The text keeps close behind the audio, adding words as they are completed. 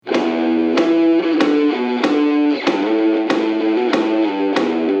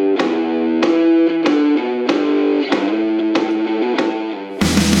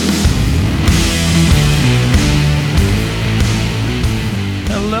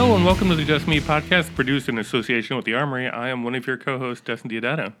Hello and welcome to the Just Me podcast, produced in association with the Armory. I am one of your co-hosts, Dustin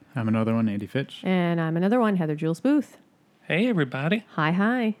Diodato. I'm another one, Andy Fitch. And I'm another one, Heather Jules Booth. Hey, everybody.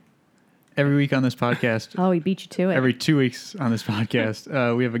 Hi. Every week on this podcast, Oh, he beat you to it. every 2 weeks on this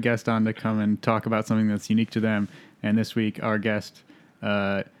podcast, we have a guest on to come and talk about something that's unique to them. And this week, our guest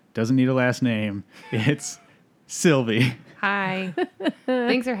doesn't need a last name. It's Sylvie. Hi.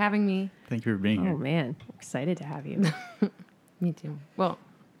 Thanks for having me. Thank you for being Oh, here. man. Excited to have you. Me too. Well,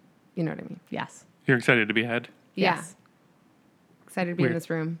 you know what I mean. Yes. You're excited to be ahead? Yes. Yeah. Excited to be Weird. in this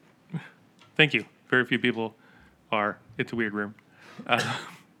room. Thank you. Very few people are. It's a weird room.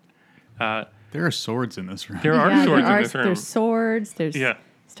 There are swords in this room. There are Yeah, swords there in this room. There's swords. There's Yeah.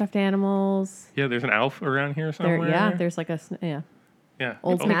 stuffed animals. Yeah, there's an elf around here There, somewhere. yeah, there's like Yeah.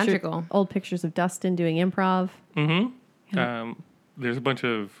 old It's magical. old pictures of Dustin doing improv. Mm-hmm. There's a bunch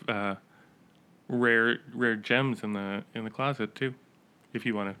of rare gems in the closet too, if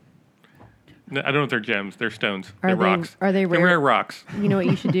you want to. I don't know if they're gems. They're stones. Are they're they- rocks. are they They're rare? rare rocks. You know what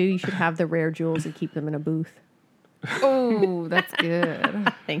you should do? You should have the rare jewels and keep them in a booth. Oh, that's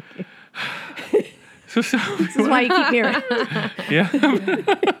good. Thank you. So This is why you keep hearing. yeah.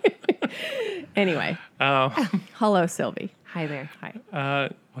 Anyway. Uh, Hello, Sylvie. Hi there. Hi. why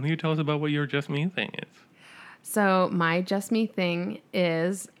don't you tell us about what your Just Me thing is? So my Just Me thing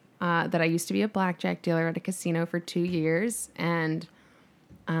is that I used to be a blackjack dealer at a casino for 2 years. And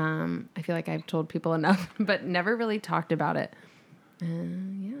I feel like I've told people enough, but never really talked about it.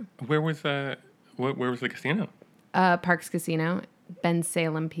 Yeah. Where was where was the casino? Parks Casino,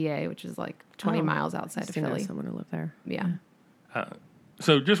 Bensalem, PA, which is like 20 miles outside of I know Philly. someone who lived there. Yeah.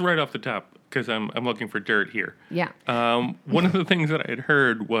 So just right off the top, because I'm looking for dirt here. Yeah. One of the things that I had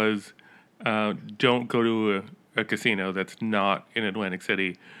heard was don't go to a casino that's not in Atlantic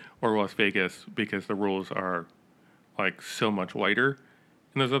City or Las Vegas because the rules are like so much lighter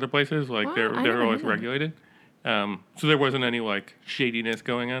in those other places. Like Wow, I they're never always knew that. regulated. So there wasn't any like shadiness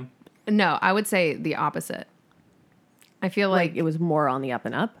going on. No, I would say the opposite. I feel Like like it was more on the up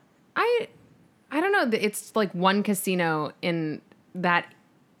and up. I don't know. It's like one casino in that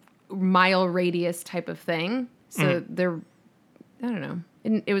mile radius type of thing. So they're, I don't know.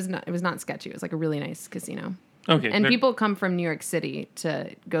 It was not sketchy. It was like a really nice casino. Okay. And there- people come from New York City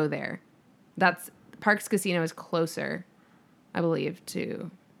to go there. Parks Casino is closer, I believe,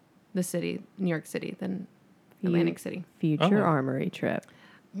 to the city, New York City, than Atlantic City. Future Oh. Armory trip.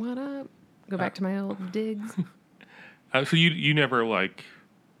 What up? Go back to my old digs. so you never like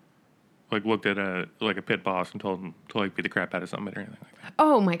looked at a pit boss and told him to like beat the crap out of somebody or anything like that.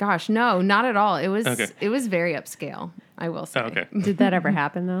 Oh my gosh, no, not at all. It was Okay. it was very upscale, I will say. Oh, okay. Did that ever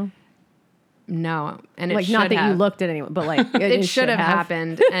happen though? No, and it Like should not that have. you looked at anyone, but like It should have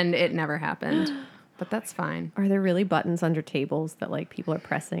happened, and it never happened. But that's fine. Are there really buttons under tables that like people are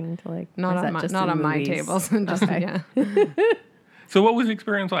pressing to like? or Not is on that my just not in on my movies? tables. Just Okay. yeah. So what was the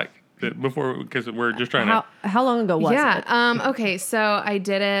experience like before? Because we're just trying How long ago was Yeah. it? Okay. So I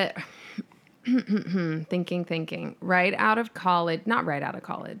did it. Thinking. Right out of college. Not right out of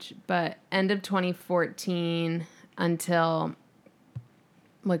college, but end of 2014 until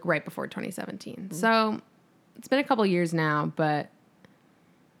like right before 2017. So it's been a couple years now, but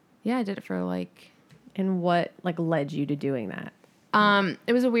yeah, I did it for like. And what like led you to doing that?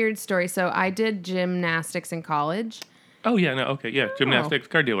 It was a weird story. So I did gymnastics in college. Oh yeah, no, okay, yeah, gymnastics,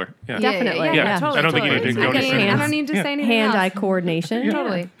 car dealer, yeah. Definitely, yeah. Totally, I don't think you totally. need to go I any further. don't need to say anything Hand-eye else. coordination.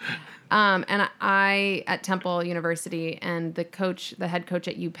 Totally. And I at Temple University, and the head coach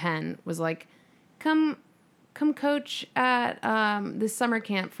at UPenn was like, come coach at this summer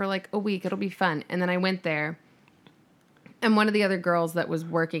camp for like a week. It'll be fun. And then I went there, and one of the other girls that was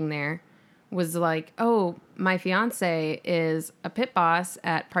working there was like, oh, my fiance is a pit boss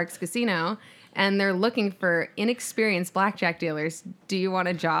at Parks Casino, and they're looking for inexperienced blackjack dealers. Do you want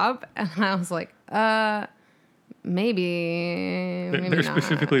a job? And I was like, maybe They're not.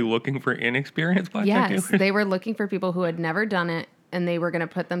 specifically looking for inexperienced blackjack Yes, dealers. they were looking for people who had never done it, and they were going to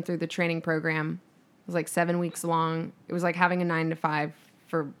put them through the training program. It was like 7 weeks long. It was like having a 9 to 5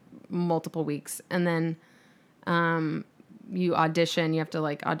 for multiple weeks. And then you audition. You have to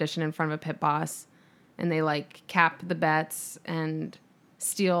like audition in front of a pit boss, and they like cap the bets and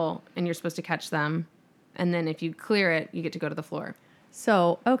steal, and you're supposed to catch them. And then if you clear it, you get to go to the floor.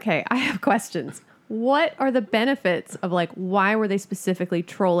 So, okay, I have questions. What are the benefits of like why were they specifically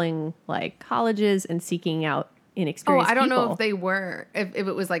trolling like colleges and seeking out inexperienced I don't people? know if they were, if it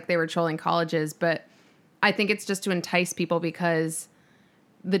was like they were trolling colleges, but I think it's just to entice people because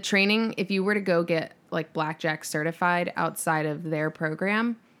the training, if you were to go get like blackjack certified outside of their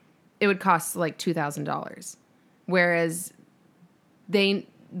program, it would cost like $2,000. Whereas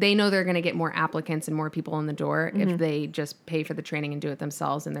they know they're going to get more applicants and more people in the door if they just pay for the training and do it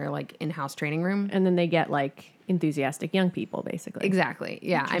themselves in their like in-house training room. And then they get like enthusiastic young people, basically. Exactly.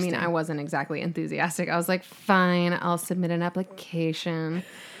 Yeah. I mean, I wasn't exactly enthusiastic. I was like, fine, I'll submit an application.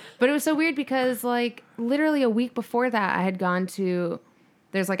 But it was so weird because like literally a week before that, I had gone to,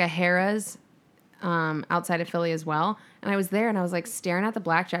 there's like a Harrah's outside of Philly as well. And I was there and I was like staring at the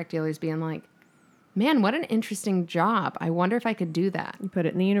blackjack dealers being like, man, what an interesting job. I wonder if I could do that. You put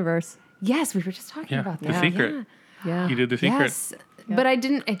it in the universe. Yes, we were just talking Yeah, about the that. secret. Yeah. You did the secret. Yes. But I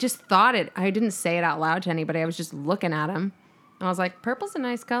just thought it. I didn't say it out loud to anybody. I was just looking at him. And I was like, purple's a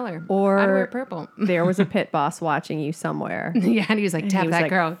nice color. Or I'd wear purple. There was a pit boss watching you somewhere. Yeah, and he was like, And tap he was that like,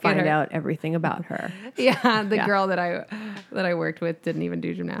 girl. Get find her. out everything about her. Yeah, the girl that I worked with didn't even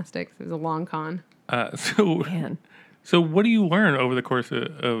do gymnastics. It was a long con. Man. So what do you learn over the course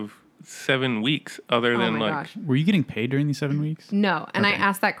of 7 weeks other than my like gosh. Were you getting paid during these 7 weeks? No, and I Okay.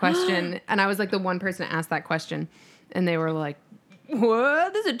 asked that question, and I was like the one person to ask that question, and they were like,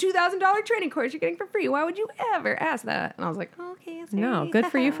 "What? This is a $2,000 training course you're getting for free. Why would you ever ask that?" And I was like, "Okay, sorry. No, good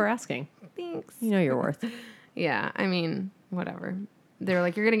for you for asking. Thanks." You know your worth. Yeah, I mean, whatever. They were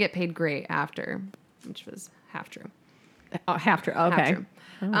like, "You're gonna get paid great after," which was half true. Half true. Half Okay.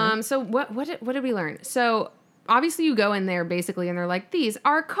 true. So what did we learn? So obviously you go in there basically, and they're like, "These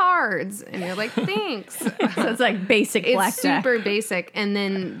are cards," and you're like, "Thanks." So it's like basic It's blackjack. super basic, and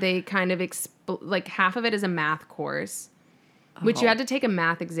then they kind of like half of it is a math course, which you had to take a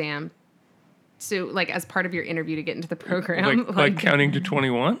math exam. So like as part of your interview to get into the program, like counting to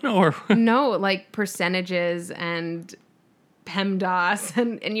 21 or no, like percentages and PEMDAS,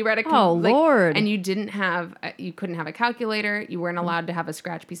 and you read a Oh, Lord. and you couldn't have a calculator, you weren't allowed to have a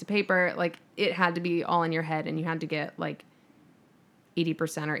scratch piece of paper, like it had to be all in your head, and you had to get like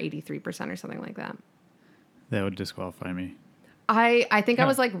 80% or 83% or something like that. That would disqualify me. I think I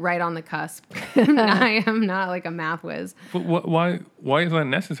was like right on the cusp. I am not like a math whiz. but why is that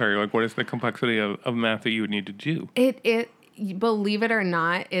necessary? Like what is the complexity of math that you would need to do? It believe it or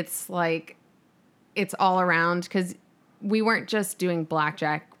not, it's like it's all around, because we weren't just doing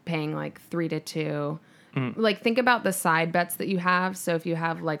blackjack paying like 3 to 2. Like think about the side bets that you have. So if you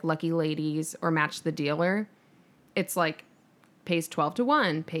have like Lucky Ladies or Match the Dealer, it's like pays 12 to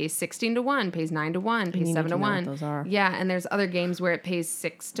 1, pays 16 to 1, pays 9 to 1, pays you 7 need to to know 1. what those are. Yeah, and there's other games where it pays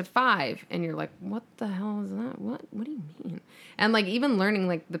 6 to 5, and you're like, what the hell is that? What do you mean? And like even learning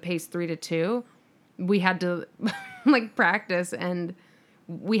like the pays 3 to 2, we had to like practice, and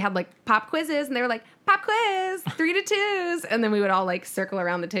we had like pop quizzes, and they were like, pop quiz, 3 to 2s, and then we would all like circle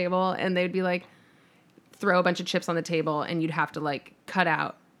around the table, and they'd be like, throw a bunch of chips on the table, and you'd have to like cut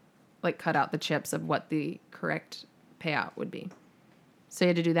out the chips of what the correct payout would be. So you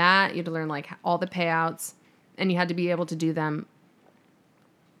had to do that. You had to learn like all the payouts, and you had to be able to do them.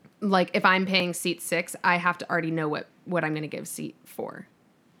 Like if I'm paying seat 6, I have to already know what I'm going to give seat 4.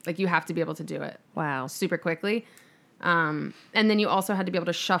 Like you have to be able to do it Wow. super quickly. And then you also had to be able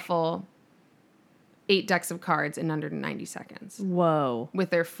to shuffle 8 decks of cards in under 90 seconds Whoa. with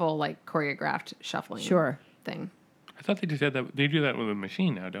their full like choreographed shuffling Sure. thing. I thought they just had that. They do that with a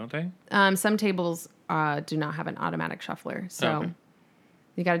machine now, don't they? Some tables do not have an automatic shuffler, so Okay.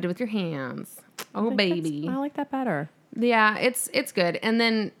 you got to do it with your hands. Oh, I baby. like that better. Yeah, it's good. And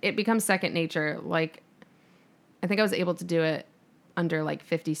then it becomes second nature. Like, I think I was able to do it under like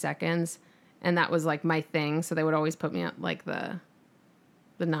 50 seconds, and that was like my thing. So they would always put me at like the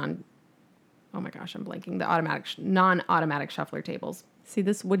non. Oh my gosh, I'm blanking. The non-automatic shuffler tables. See,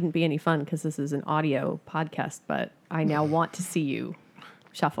 this wouldn't be any fun because this is an audio podcast, but I now want to see you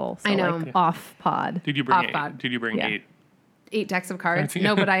shuffle. So I know. Like off pod. Did you bring Off pod. 8? Did you bring Yeah. 8? 8 decks of cards. Yeah.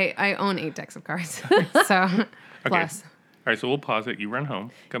 No, but I own 8 decks of cards. So plus. All right, so we'll pause it. You run home.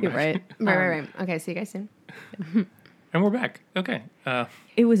 Come You're back. right. Right. Okay, see you guys soon. And we're back. Okay.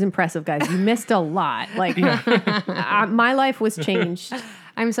 It was impressive, guys. You missed a lot. Like, my life was changed.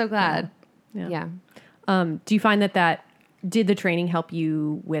 I'm so glad. Yeah. Yeah. Do you find that did the training help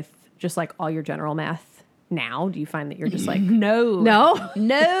you with just like all your general math now? Do you find that you're just like, No. no?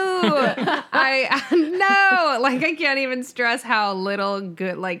 No. Like I can't even stress how little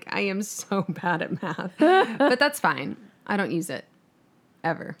good, like I am so bad at math, but that's fine. I don't use it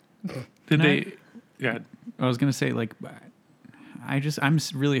ever. Did they? Yeah. I was gonna say like, I'm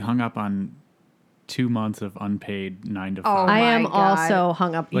really hung up on 2 months of unpaid 9 to 5. Oh, I am my God. also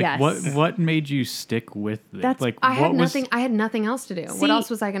hung up. Like yes. what made you stick with it? That's- like I had what was nothing. I had nothing else to do. See- What else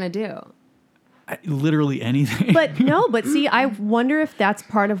was I gonna do? literally anything. But see, I wonder if that's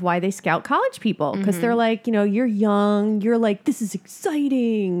part of why they scout college people because they're like, you're young, you're like, this is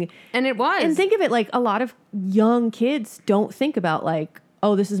exciting. And it was. And think of it like a lot of young kids don't think about like,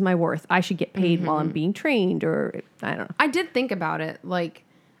 oh, this is my worth. I should get paid while I'm being trained, or I don't know. I did think about it. Like,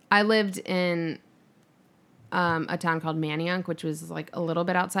 I lived in a town called Manayunk, which was like a little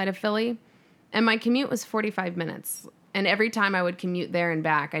bit outside of Philly, and my commute was 45 minutes. And every time I would commute there and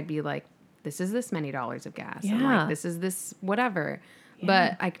back, I'd be like, this is this many dollars of gas. And Yeah. like, this is this whatever.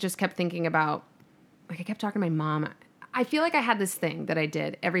 But I just kept thinking about, like, I kept talking to my mom. I feel like I had this thing that I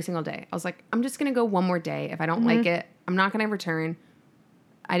did every single day. I was like, I'm just going to go one more day. If I don't like it, I'm not going to return.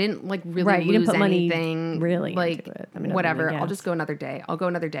 I didn't like really Right, lose you didn't put money anything. really like into it. I mean, other whatever. than I'll gas. just go another day. I'll go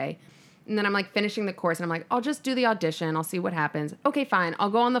another day. And then I'm like finishing the course and I'm like, I'll just do the audition. I'll see what happens. Okay, fine. I'll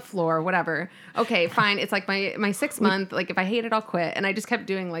go on the floor, whatever. Okay, fine. It's like my 6 month, like if I hate it, I'll quit. And I just kept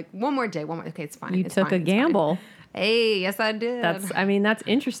doing like one more day, one more. Okay, it's fine. You it's took fine, a it's fine. gamble. Hey, yes, I did. That's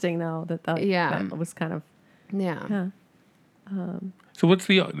interesting though. That Yeah. that was kind of yeah. So what's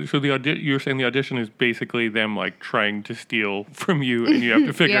the you're saying the audition is basically them like trying to steal from you, and you have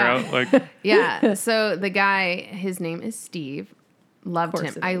to figure Yeah. out like Yeah. So the guy, his name is Steve. Loved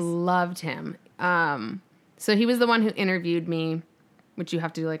course him. it I is. loved him. So he was the one who interviewed me, which you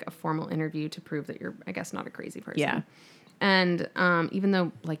have to do like a formal interview to prove that you're, I guess, not a crazy person. Yeah. And even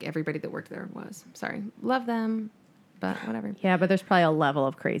though like everybody that worked there was, sorry, love them, but whatever. yeah, but there's probably a level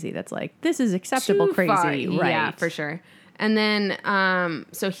of crazy that's like this is acceptable Too crazy, far. right? Yeah, for sure. And then,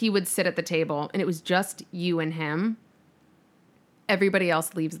 so he would sit at the table, and it was just you and him. Everybody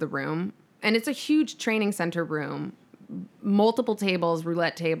else leaves the room, and it's a huge training center room, multiple tables,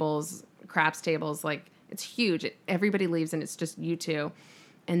 roulette tables, craps tables. Like it's huge. Everybody leaves, and it's just you two.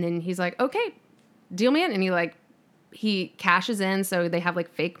 And then he's like, "Okay, deal me in," and he cashes in, so they have like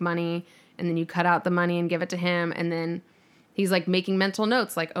fake money, and then you cut out the money and give it to him, and then he's like making mental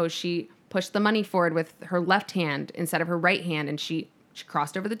notes, like, oh, she pushed the money forward with her left hand instead of her right hand, and she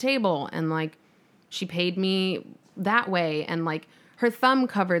crossed over the table, and like she paid me that way, and like her thumb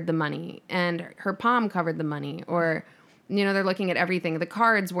covered the money and her palm covered the money, or they're looking at everything. The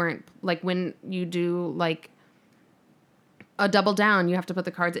cards weren't like when you do like a double down, you have to put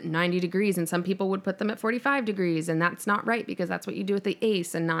the cards at 90 degrees, and some people would put them at 45 degrees, and that's not right because that's what you do with the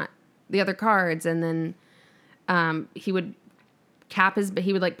ace and not the other cards. And then he would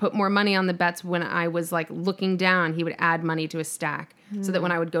he would like put more money on the bets when I was like looking down. He would add money to a stack so that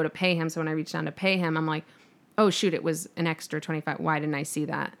when I would go to pay him, so when I reached down to pay him, I'm like, oh shoot, it was an extra 25. Why didn't I see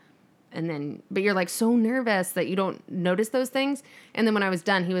that? And then, but you're like so nervous that you don't notice those things. And then when I was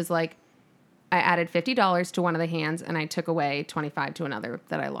done, he was like, I added $50 to one of the hands and I took away 25 to another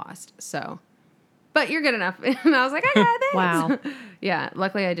that I lost. So, but you're good enough. And I was like, I got this. Wow. Yeah.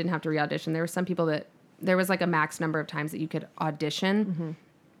 Luckily I didn't have to re-audition. There were some people that there was like a max number of times that you could audition. Mm-hmm.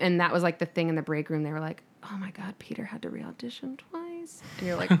 And that was like the thing in the break room. They were like, oh my God, Peter had to re-audition twice. And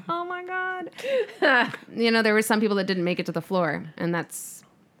you're like, oh my God. There were some people that didn't make it to the floor, and that's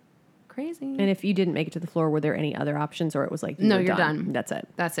crazy. And if you didn't make it to the floor, were there any other options, or it was like No, were you're done. That's it.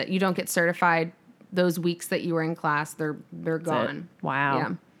 That's it. You don't get certified those weeks that you were in class. They're That's gone. it. Wow. Yeah.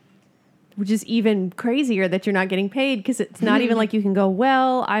 Which is even crazier that you're not getting paid, because it's not even like you can go,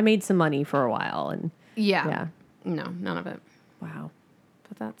 well, I made some money for a while, and Yeah. yeah. No, none of it. Wow.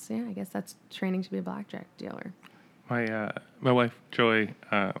 But that's, I guess that's training to be a blackjack dealer. my wife Joy,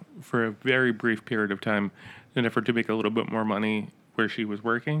 for a very brief period of time, in an effort to make a little bit more money where she was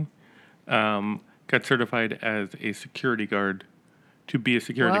working, got certified as a security guard to be a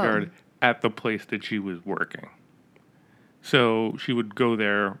security Whoa. guard at the place that she was working. So she would go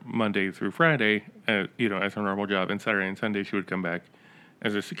there Monday through Friday, as her normal job, and Saturday and Sunday she would come back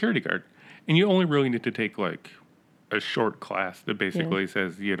as a security guard. And you only really need to take like a short class that basically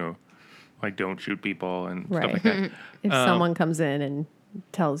says, like don't shoot people and stuff like that. If someone comes in and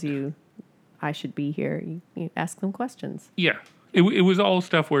tells you, I should be here, you ask them questions. Yeah. It was all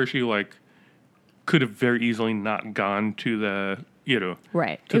stuff where she like could have very easily not gone to the,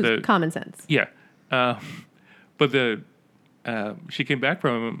 Right. to It was the common sense. Yeah. But she came back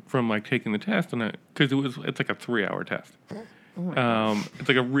from like taking the test, and because it's like a 3-hour test. It's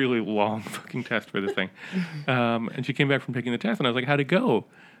like a really long fucking test for this thing. And she came back from taking the test, and I was like, how'd it go?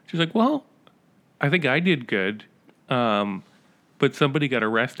 She's like, well, I think I did good. But somebody got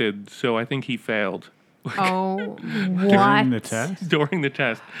arrested, so I think he failed. Oh, During the test? During the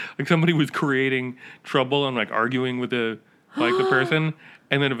test. Like somebody was creating trouble and like arguing with the person,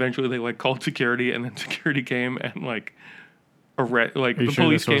 and then eventually they like called security, and then security came and like Are you the sure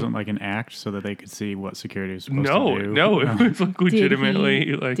police this came. wasn't like an act so that they could see what security was supposed No, to do? no, it was like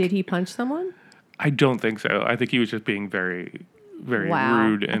legitimately Did he punch someone? I don't think so. I think he was just being very, very Wow.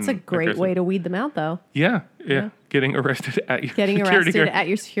 rude and That's a great aggressive. way to weed them out, though. Yeah. Getting arrested at your Getting security arrested guard. at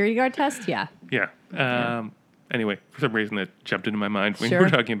your security guard test? Yeah. Yeah. Anyway, for some reason that jumped into my mind when you Sure. were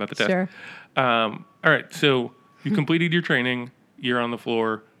talking about the test. Sure. All right, so you completed your training. You're on the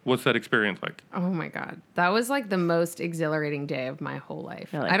floor. What's that experience like? Oh my God. That was like the most exhilarating day of my whole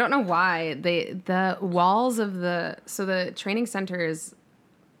life. Really? I don't know why. The walls of the training center is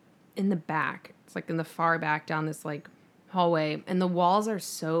in the back. It's like in the far back down this like hallway. And the walls are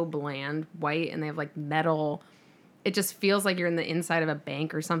so bland, white, and they have like metal. It just feels like you're in the inside of a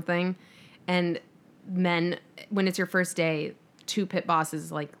bank or something. And then when it's your first day, 2 pit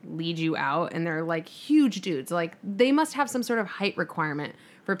bosses like lead you out, and they're like huge dudes. Like they must have some sort of height requirement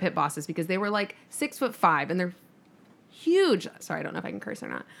for pit bosses because they were like 6'5" and they're huge. Sorry, I don't know if I can curse or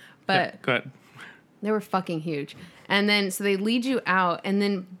not, but Yeah, go ahead. they were fucking huge. And then so they lead you out, and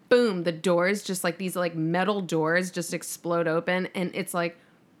then boom, the doors, just like these like metal doors, just explode open, and it's like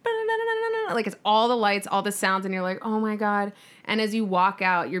it's all the lights, all the sounds, and you're like, oh my God. And as you walk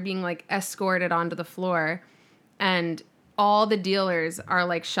out, you're being like escorted onto the floor, and all the dealers are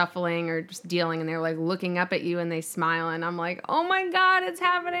like shuffling or just dealing, and they're like looking up at you and they smile, and I'm like, oh my God, it's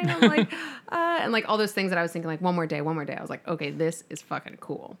happening. I'm like, and like all those things that I was thinking, like one more day. I was like, okay, this is fucking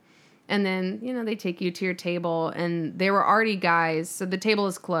cool. And then, they take you to your table, and there were already guys. So the table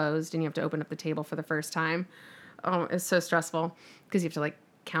is closed, and you have to open up the table for the first time. Oh, it's so stressful because you have to like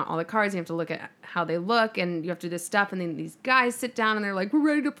count all the cards. You have to look at how they look, and you have to do this stuff. And then these guys sit down, and they're like, we're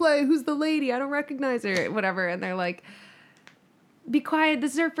ready to play. Who's the lady? I don't recognize her, whatever. And they're like, be quiet.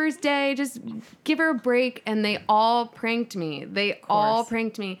 This is her first day. Just give her a break. And they all pranked me.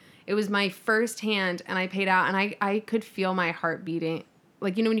 It was my first hand, and I paid out, and I could feel my heart beating.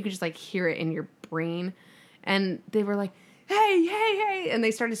 Like, when you could just like hear it in your brain. And they were like, hey. And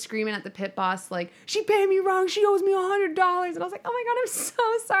they started screaming at the pit boss, like, she paid me wrong. She owes me $100. And I was like, oh my God, I'm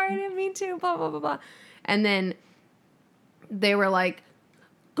so sorry. I didn't mean to, blah, blah, blah, blah. And then they were like,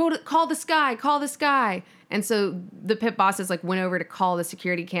 call this guy. And so the pit bosses like went over to call the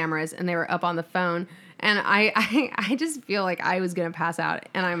security cameras, and they were up on the phone. And I just feel like I was going to pass out.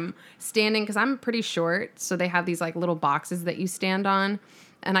 And I'm standing, because I'm pretty short. So they have these like little boxes that you stand on.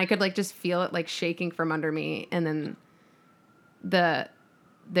 And I could like just feel it like shaking from under me. And then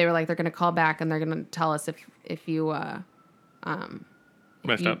they were like, they're going to call back, and they're going to tell us if you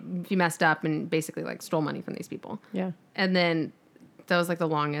messed up and basically like stole money from these people. Yeah. And then that was like the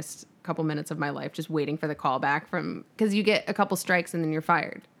longest couple minutes of my life, just waiting for the call back because you get a couple strikes and then you're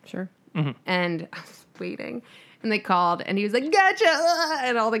fired. Sure. Mm-hmm. And I was waiting, and they called, and he was like, gotcha.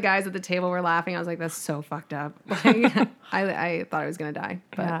 And all the guys at the table were laughing. I was like, that's so fucked up. Like, I thought I was going to die.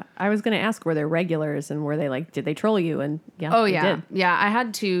 But Yeah. I was going to ask, were there regulars, and were they like, did they troll you? And yeah. oh they yeah. did. Yeah. I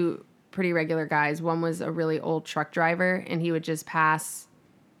had 2 pretty regular guys. One was a really old truck driver, and he would just pass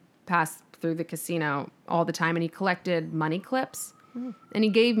through the casino all the time, and he collected money clips. And he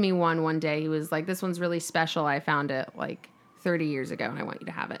gave me one day. He was like, this one's really special. I found it like 30 years ago, and I want you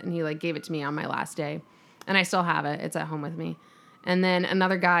to have it. And he like gave it to me on my last day, and I still have it. It's at home with me. And then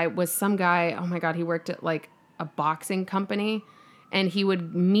another guy was some guy, oh my God, he worked at like a boxing company, and he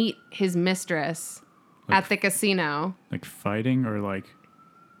would meet his mistress at the casino. Like fighting or like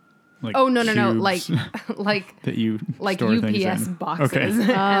Oh, no. cubes Like that you like store UPS things in. boxes.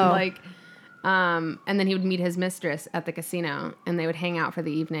 Okay. And like and then he would meet his mistress at the casino, and they would hang out for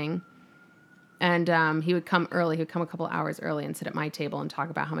the evening. And he would come early. He would come a couple hours early and sit at my table and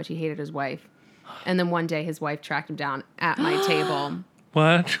talk about how much he hated his wife. And then one day his wife tracked him down at my table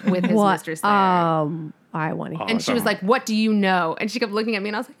What? with his mistress there. I want to hear. And she was like, what do you know? And she kept looking at me,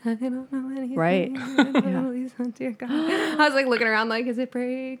 and I was like, I don't know anything. Right. Oh, dear God. I was like looking around like, is it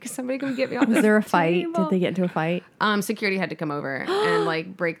break? Somebody come get me off Was this there a fight? table. Did they get into a fight? Security had to come over and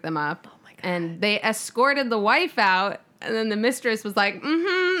like break them up. Oh my God. And they escorted the wife out, and then the mistress was like,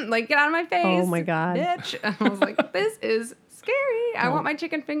 like, get out of my face. Oh my God. Bitch. And I was like, this is scary. I want my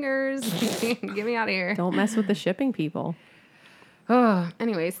chicken fingers. Get me out of here. Don't mess with the shipping people. Oh,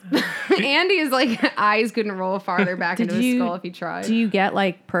 anyways, Andy's like eyes couldn't roll farther back into his skull if he tried. Do you get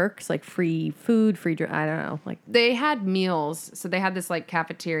like perks, like free food, free drink? I don't know. Like They had meals, so they had this like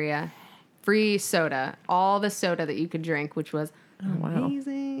cafeteria, free soda, all the soda that you could drink, which was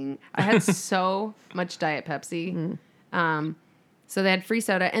amazing. I had so much Diet Pepsi. So they had free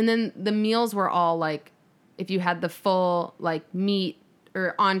soda, and then the meals were all like, if you had the full like meat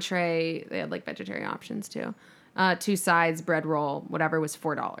or entree, they had like vegetarian options too. 2 sides, bread roll, whatever was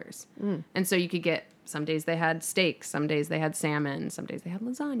 $4. And so you could get, some days they had steak, some days they had salmon, some days they had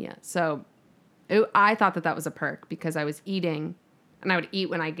lasagna. So I thought that was a perk because I was eating, and I would eat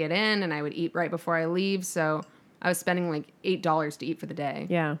when I get in, and I would eat right before I leave. So I was spending like $8 to eat for the day.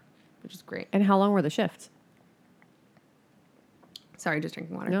 yeah. Which is great. And how long were the shifts? Sorry, just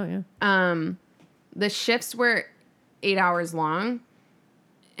drinking water. No, yeah. The shifts were 8 hours long,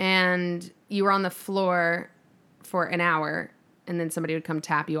 and you were on the floor for an hour, and then somebody would come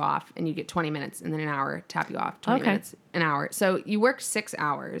tap you off, and you get 20 minutes, and then an hour, tap you off, 20 minutes, an hour. So you worked 6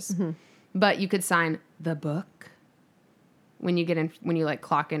 hours, but you could sign the book. When you get in, when you like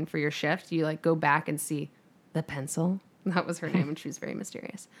clock in for your shift, you like go back and see the pencil. That was her name, and she was very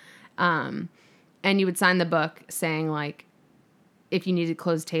mysterious. And you would sign the book saying like, if you need to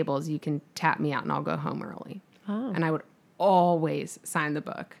close tables, you can tap me out and I'll go home early. Oh. And I would always sign the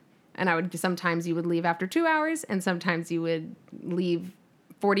book. And sometimes you would leave after 2 hours, and sometimes you would leave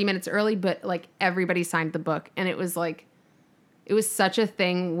 40 minutes early, but like everybody signed the book. And it was like, it was such a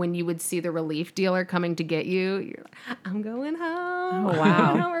thing when you would see the relief dealer coming to get you. You're like, I'm going home. Oh, wow. I'm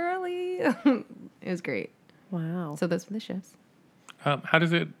going home early. It was great. Wow. So those were the shifts. How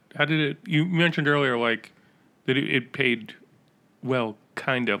did it, you mentioned earlier, like, that it paid well,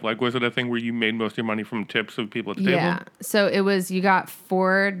 kind of. Like, was it a thing where you made most of your money from tips of people at the table? Yeah. So it was, you got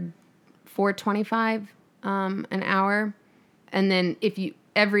 $4.25 an hour. And then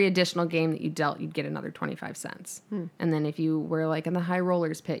every additional game that you dealt, you'd get another 25 cents. And then if you were like in the high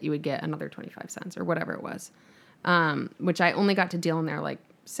rollers pit, you would get another 25 cents or whatever it was. Which I only got to deal in there like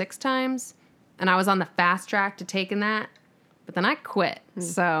 6 times. And I was on the fast track to taking that. But then I quit.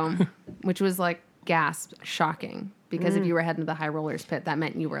 So, which was like shocking. Because if you were heading to the high rollers pit, that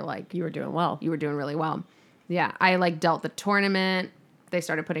meant you were like... You were doing well. You were doing really well. Yeah. I like dealt the tournament. They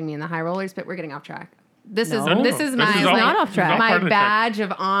started putting me in the high rollers pit. We're getting off track. This is not off track. My badge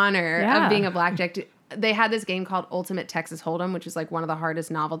of honor Yeah. of being a blackjack. They had this game called Ultimate Texas Hold'em, which is like one of the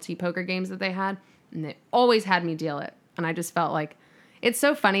hardest novelty poker games that they had. And they always had me deal it. And I just felt like... It's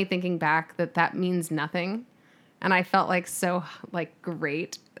so funny thinking back that means nothing. And I felt like so like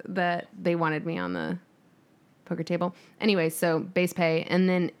great that they wanted me on the poker table. Anyway, so base pay. And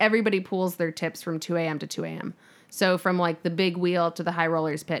then everybody pools their tips from 2 a.m. to 2 a.m. So from like the big wheel to the high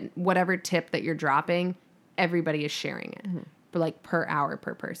rollers pit, whatever tip that you're dropping, everybody is sharing it. But like per hour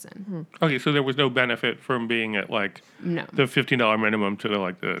per person. Okay, so there was no benefit from being at like No. the $15 minimum to the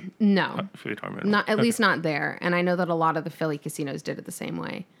No. $50 minimum. Not at least not there. And I know that a lot of the Philly casinos did it the same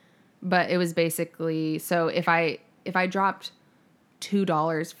way. But it was basically, so if I dropped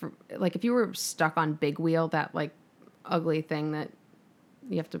 $2 for, like if you were stuck on Big Wheel, that like ugly thing that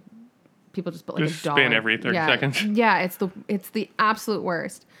you have to, people just put like just $1. spin every 30 seconds. Yeah, it's the absolute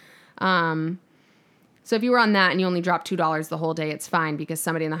worst. So if you were on that and you only dropped $2 the whole day, it's fine because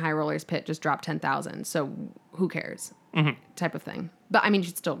somebody in the high rollers pit just dropped 10,000. So who cares? Type of thing. But I mean, you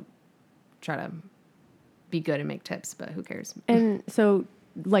should still try to be good and make tips, but who cares? And so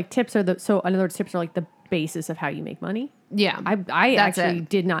like tips are in other words, tips are like the basis of how you make money. Yeah. I that's actually it.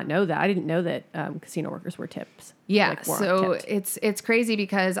 did not know that. I didn't know that casino workers were tips. Yeah. Like, were So tipped. it's crazy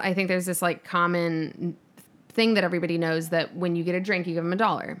because I think there's this like common thing that everybody knows that when you get a drink, you give them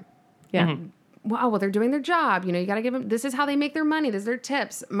 $1. Yeah. Well, they're doing their job. You know, you got to give them, this is how they make their money. This is their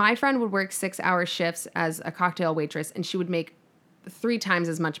tips. My friend would work 6-hour shifts as a cocktail waitress, and she would make 3 times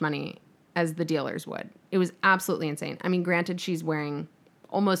as much money as the dealers would. It was absolutely insane. I mean, granted, she's wearing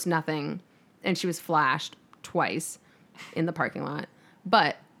almost nothing, and she was flashed twice in the parking lot.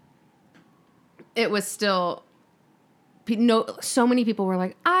 But it was still... so many people were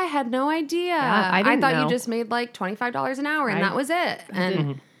like, I had no idea. Yeah, I didn't thought know. you just made like $25 an hour, and that was it.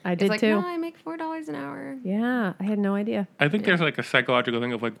 And I it's did like, too. no, I make $4 an hour. Yeah, I had no idea. I think there's like a psychological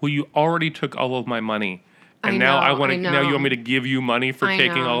thing of like, well, you already took all of my money, and I now know, I want to. I know. Now you want me to give you money for I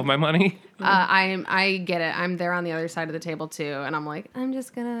taking know. all of my money? I get it. I'm there on the other side of the table too, and I'm like, I'm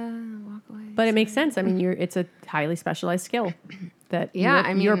just gonna walk away. But it makes sense. I mean, it's a highly specialized skill that Yeah,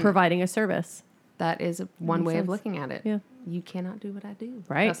 you're I mean- providing a service. That is one Makes way of sense. looking at it. Yeah. You cannot do what I do,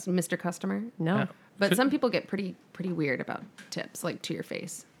 Right. Mr. Customer. No. Yeah. But some people get pretty weird about tips, like to your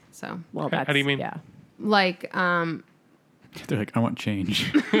face. So, Well, How that's do you mean? Yeah. like, They're like, I want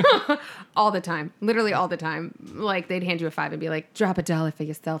change. all the time, literally all the time. Like they'd hand you a $5 and be like, "Drop $1 for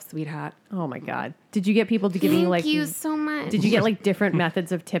yourself, sweetheart." Oh my God. Did you get people to give you like? Thank you so much. Did you get like different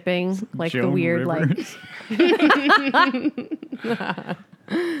methods of tipping, like the Joan weird Rivers.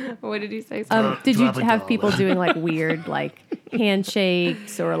 What did you say? Did you Drop a have dollar. people doing like weird like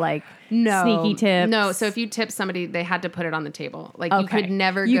handshakes or like No. sneaky tips? No. So if you tip somebody, they had to put it on the table. Like you Okay. could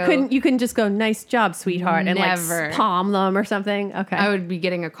never You go. couldn't just go, "Nice job, sweetheart," and Never. like palm them or something. Okay. I would be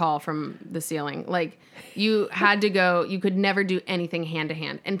getting a call from the ceiling. Like you had to go, you could never do anything hand to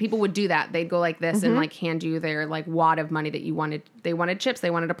hand. And people would do that. They'd go like this and like hand you their like wad of money that you wanted. They wanted chips.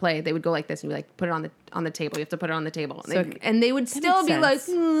 They wanted to play. They would go like this and be like, put it on the table. You have to put it on the table. And they would still be makes like,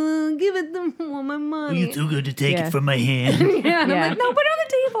 sense. give it them all my money. You're too good to take Yeah. it from my hand. Yeah, and Yeah. I'm like, no, put it on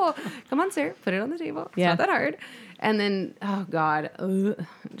the table. Come on, sir. Put it on the table. It's Yeah. not that hard. And then, oh God,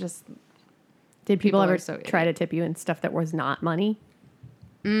 just Did people People ever are so try to tip you in stuff that was not money?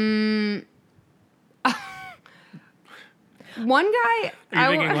 one guy.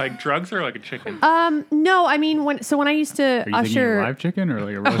 Are you thinking like drugs or like a chicken? No, I mean when I used to Are you thinking usher, live chicken or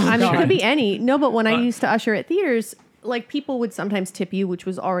like a roasted I mean it chicken? could be any. No, but when I used to usher at theaters, like people would sometimes tip you, which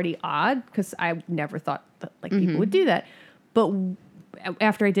was already odd because I never thought that like people would do that. But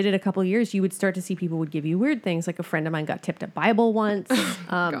after I did it a couple of years, you would start to see people would give you weird things. Like a friend of mine got tipped a Bible once.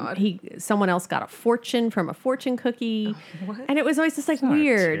 Someone else got a fortune from a fortune cookie, and it was always just like Not a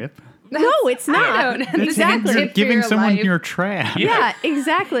weird. tip. No, it's not. That's Exactly. You're Tip for giving your someone life. your trash. Yeah,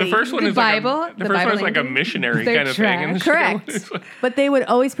 exactly. The first one The is Bible, like the the first Bible one is like a language, missionary they're kind of thing. And the second one Correct. is like- But they would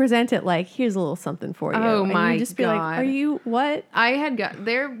always present it like, here's a little something for you. Oh, And my you'd just be like, God. are you what?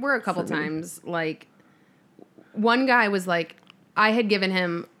 There were a couple times, like, one guy was like, I had given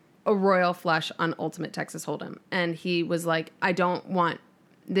him a royal flush on Ultimate Texas Hold'em, and he was like, I don't want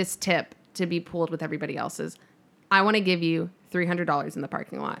this tip to be pooled with everybody else's. I want to give you $300 in the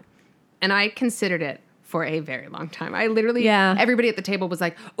parking lot. And I considered it for a very long time. I literally, Yeah. everybody at the table was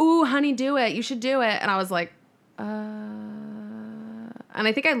like, ooh, honey, do it. You should do it. And I was like, and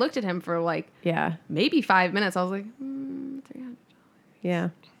I think I looked at him for like Yeah. maybe 5 minutes. I was like, $300. Yeah.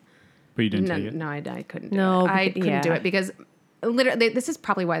 But you didn't No, take it. no, I couldn't do No, it. I beca- couldn't do yeah. it because literally, this is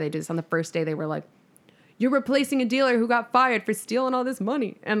probably why they did this. On the first day, they were like, you're replacing a dealer who got fired for stealing all this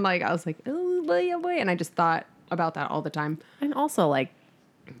money. And like, I was like, oh, boy, oh, boy. And I just thought about that all the time. And also, like,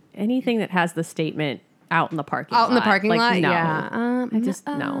 anything that has the statement out in the parking lot. Out in the parking like, lot? no. Yeah. I just,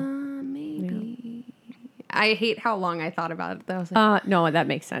 no. Maybe. I hate how long I thought about it, though. I was like, No, that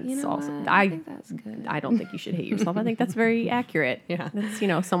makes sense. you know also, what? I think that's good. I don't think you should hate yourself. I think that's very accurate. Yeah.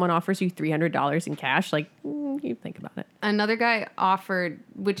 That's, someone offers you $300 in cash. Like, you think about it. Another guy offered,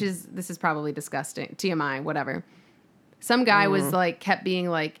 this is probably disgusting, TMI, whatever. Some guy was like, kept being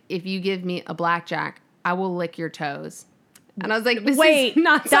like, if you give me a blackjack, I will lick your toes. And I was like, this Wait, is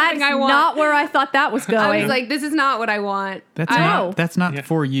not something that's I want. not where I thought that was going. I was like, this is not what I want. That's not Yeah.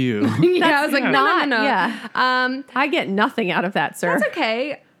 for you. Yeah, I was like, no. Yeah. I get nothing out of that, sir. That's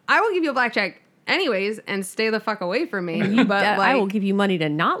okay. I will give you a blackjack anyways and stay the fuck away from me. But I will give you money to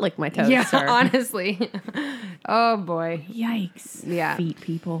not lick my toes, yeah, sir. honestly. Oh boy. Yikes. Yeah. Feet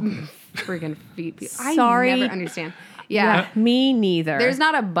people. Freaking feet. Sorry. I never understand. Yeah. Me neither. There's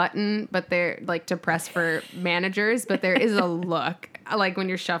not a button, but they're like to press for managers, but there is a look like when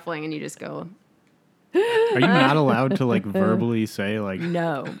you're shuffling and you just go, Are you not allowed to like verbally say like,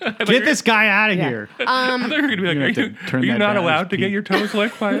 no. get this guy out of here? I thought you were going to be like, You're are gonna you, have to turn are you that not down as allowed to get Pete. your toes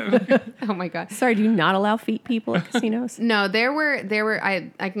licked by Oh my God. Sorry, do you not allow feet people at casinos? No, there were I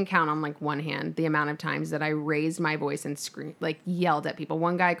can count on like one hand the amount of times that I raised my voice and screamed, like yelled at people.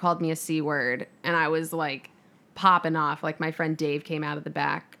 One guy called me a C word and I was like popping off. Like my friend Dave came out of the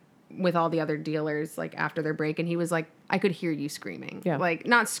back with all the other dealers like after their break and he was like, I could hear you screaming. Yeah. Like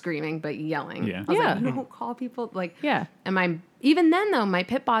not screaming, but yelling. Yeah. I was Yeah. like, you don't call people like Yeah. and even then though, my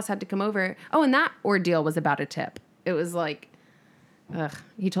pit boss had to come over. Oh, and that ordeal was about a tip. It was like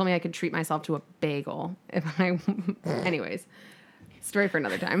he told me I could treat myself to a bagel if I anyways. Story for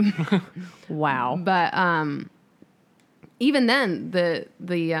another time. Wow. But even then,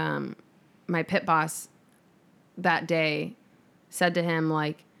 the my pit boss that day said to him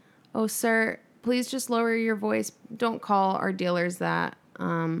like, "Oh, sir, please just lower your voice. Don't call our dealers that."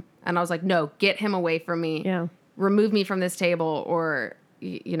 And I was like, "No, get him away from me. Yeah. Remove me from this table, or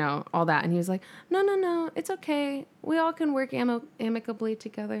all that." And he was like, "No, it's okay. We all can work amicably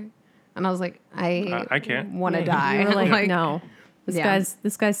together." And I was like, I can't. want to die." You were like, no. Yeah.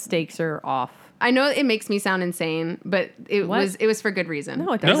 This guy's stakes are off. I know it makes me sound insane, but it What? was for good reason.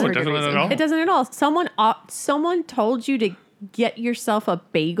 No, it No, doesn't. it doesn't at all. It doesn't at all. Someone told you to get yourself a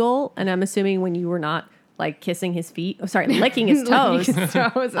bagel, and I'm assuming when you were not like kissing his feet, licking his toes, Licking his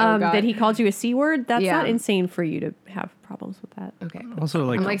toes, oh God. that he called you a C word. That's Yeah. not insane for you to have problems with that. Okay. Also,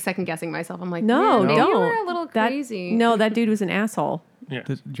 like, I'm like second guessing myself. I'm like, No, "Man, maybe don't. you were a little That- crazy. No, that dude was an asshole. Yeah.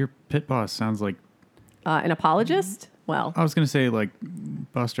 your pit boss sounds like, An apologist. Well, I was going to say like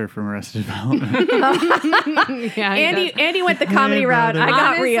Buster from Arrested Development. yeah, Andy went the comedy route. brother. I got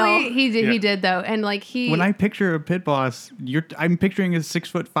Honestly, real. he did. Yeah. He did though, and like he. When I picture a pit boss, I'm picturing a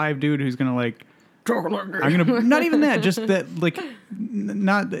 6'5" dude who's going to like, I'm going to, not even that, just that like,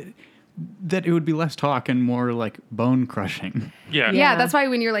 not that it would be less talk and more like bone crushing. Yeah. yeah, that's why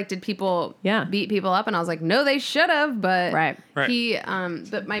when you're like, did people Yeah. beat people up? And I was like, no, they should have. But Right. he,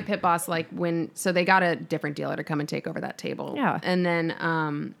 but my pit boss, like so they got a different dealer to come and take over that table. Yeah. And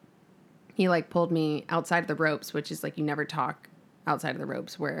then he like pulled me outside of the ropes, which is like, you never talk outside of the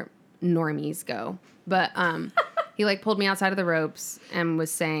ropes where normies go. But he like pulled me outside of the ropes and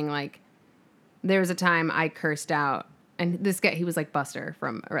was saying like, there was a time I cursed out, and this guy, he was like Buster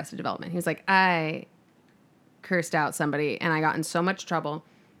from Arrested Development. He was like, I cursed out somebody and I got in so much trouble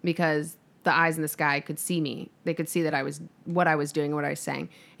because the eyes in the sky could see me. They could see that what I was doing, what I was saying.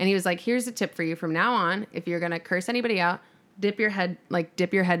 And he was like, here's a tip for you from now on. If you're going to curse anybody out, dip your head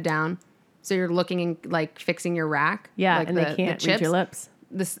down. So you're looking and like fixing your rack. Yeah. like and they can't read your lips.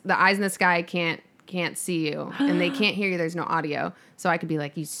 The eyes in the sky can't see you and they can't hear you. There's no audio. So I could be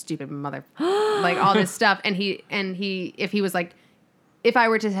like, you stupid mother, like all this stuff. And he, if he was like, if I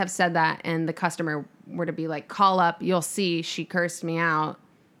were to have said that and the customer were to be like, call up, you'll see she cursed me out.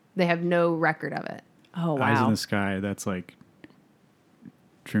 They have no record of it. Oh, wow. Eyes in the sky. That's like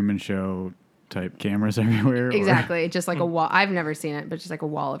Truman Show type cameras everywhere. Exactly. Just like a wall. I've never seen it, but just like a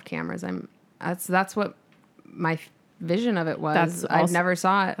wall of cameras. That's what my vision of it was. I never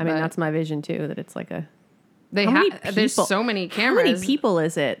saw it. I mean, that's my vision too, that it's like a... There's so many cameras. How many people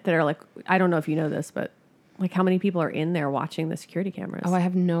is it that are like, I don't know if you know this, but like how many people are in there watching the security cameras? Oh, I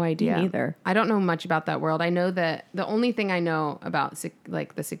have no idea. Me neither. I don't know much about that world. I know that the only thing I know about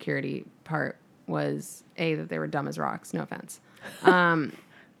like the security part was that they were dumb as rocks. No offense.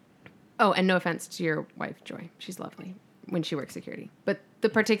 Oh, and no offense to your wife, Joy. She's lovely when she works security. But the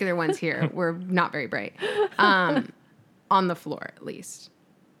particular ones here were not very bright. On the floor, at least.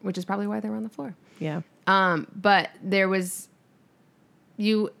 Which is probably why they were on the floor. Yeah. But there was...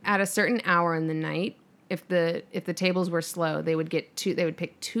 at a certain hour in the night, if the tables were slow, they would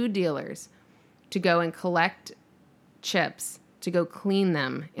pick 2 dealers to go and collect chips to go clean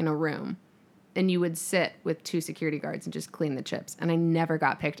them in a room. And you would sit with 2 security guards and just clean the chips. And I never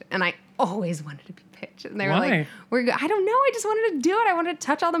got picked. And I always wanted to be picked. And they were like, I don't know. I just wanted to do it. I wanted to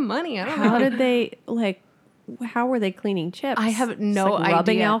touch all the money. I don't know. How did they, like, how were they cleaning chips? I have no Just, like, idea.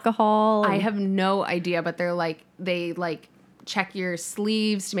 Rubbing alcohol? I have no idea. But they check your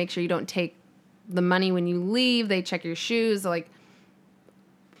sleeves to make sure you don't take the money when you leave. They check your shoes. Like,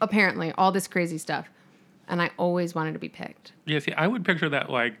 apparently, all this crazy stuff. And I always wanted to be picked. Yeah, see, I would picture that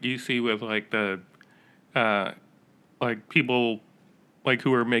like you see with like the, like people like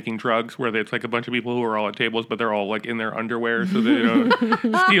who are making drugs, where it's like a bunch of people who are all at tables, but they're all like in their underwear so they don't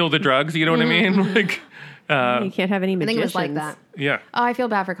steal the drugs. You know what I mean? Like, you can't have any I think magicians. it was like that. Yeah. Oh, I feel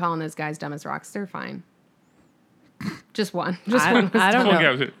bad for calling those guys dumb as rocks. They're fine. Just one. I don't know.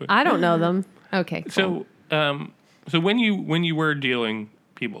 Okay. I don't know them. Okay. Cool. So when you were dealing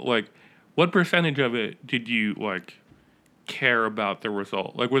people, like, what percentage of it did you like care about the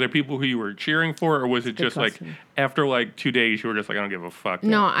result? Like, were there people who you were cheering for, or was it just question. like after like 2 days you were just like, I don't give a fuck?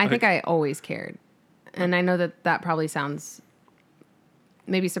 No, I think I always cared. And I know that probably sounds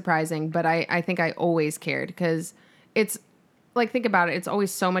maybe surprising, but I think I always cared because it's like, think about it. It's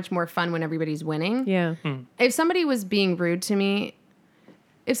always so much more fun when everybody's winning. Yeah. If somebody was being rude to me,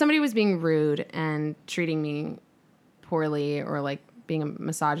 and treating me poorly or like being a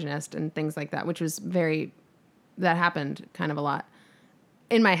misogynist and things like that, which was that happened kind of a lot.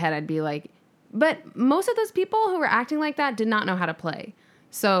 In my head, I'd be like, but most of those people who were acting like that did not know how to play.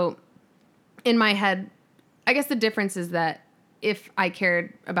 So in my head, I guess the difference is that if I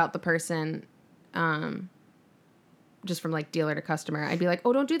cared about the person, just from like dealer to customer, I'd be like,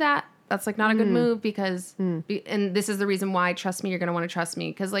 oh, don't do that. That's like not a good move because, and this is the reason why, trust me, you're going to want to trust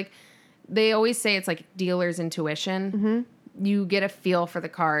me. Cause like they always say it's like dealer's intuition. Mm-hmm. You get a feel for the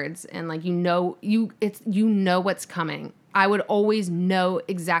cards and like, you know what's coming. I would always know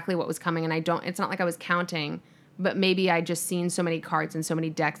exactly what was coming. And it's not like I was counting, but maybe I just seen so many cards and so many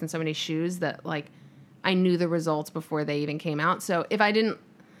decks and so many shoes that like I knew the results before they even came out. So if I didn't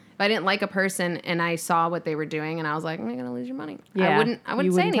like a person and I saw what they were doing and I was like, I'm going to lose your money. Yeah, I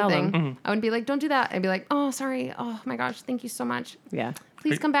wouldn't say tell anything. them. Mm-hmm. I wouldn't be like, don't do that. I'd be like, oh, sorry. Oh my gosh. Thank you so much. Yeah.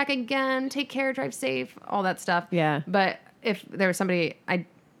 Please come back again. Take care. Drive safe. All that stuff. Yeah. But if there was somebody,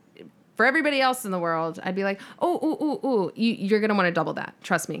 for everybody else in the world, I'd be like, you're going to want to double that.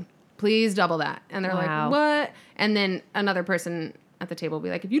 Trust me. Please double that. And they're Wow. like, what? And then another person at the table will be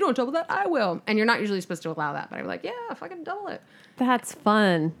like, if you don't double that, I will. And you're not usually supposed to allow that. But I'd be like, yeah, fucking double it. That's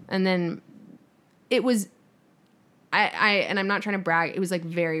fun. And then it was, and I'm not trying to brag, it was like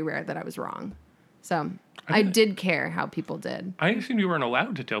very rare that I was wrong. So I did care how people did. I assumed you weren't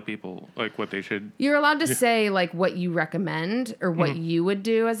allowed to tell people like what they should. You're allowed to say like what you recommend or what you would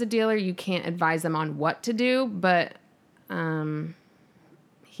do as a dealer. You can't advise them on what to do, but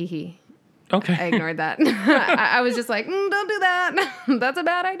Okay. I ignored that. I was just like, don't do that. That's a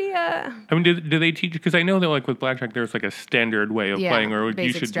bad idea. I mean, do they teach? Because I know that like with blackjack, there's like a standard way of playing, or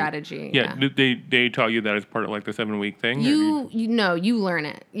basic you should strategy. Yeah, they taught you that as part of like the 7-week thing. You know, you learn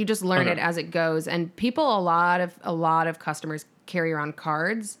it. You just learn Okay. it as it goes. And people, a lot of customers carry around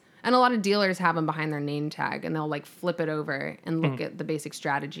cards, and a lot of dealers have them behind their name tag, and they'll like flip it over and look at the basic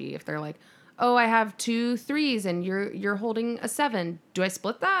strategy. If they're like, oh, I have 2 3s and you're holding a 7, do I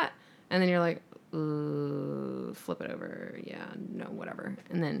split that? And then you're like, ooh, flip it over. Yeah, no, whatever.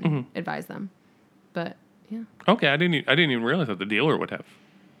 And then advise them. But yeah. Okay, I didn't even realize that the dealer would have.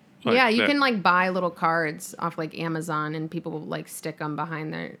 Like, yeah, you that. can like buy little cards off like Amazon, and people will like stick them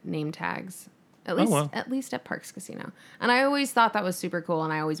behind their name tags. At least at Parks Casino. And I always thought that was super cool,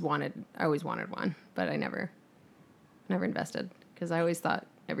 and I always wanted one, but I never invested because I always thought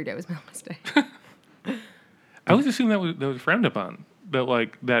every day was my last day. I always assumed that was frowned upon. That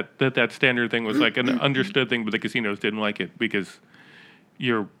like that standard thing was like an understood thing, but the casinos didn't like it because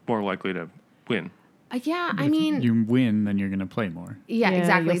you're more likely to win. Yeah, I mean, You win, then you're going to play more. yeah, Yeah,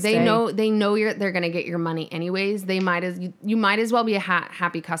 exactly. you'll They stay. know they're gonna get your money anyways. You might as well be a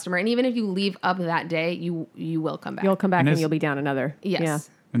happy customer, and even if you leave up that day, you will come back. You'll come back And and, as- you'll be down another. Yes. Yeah.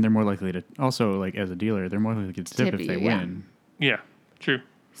 And they're more likely to, also, like, as a dealer, they're more likely to tip if Tip they you, yeah. win. Yeah, true.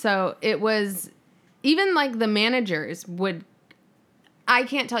 So it was, even like the managers would, I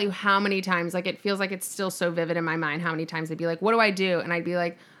can't tell you how many times, like it feels like it's still so vivid in my mind how many times they'd be like, what do I do? And I'd be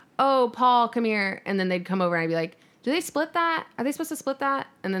like, oh, Paul, come here. And then they'd come over and I'd be like, do they split that? Are they supposed to split that?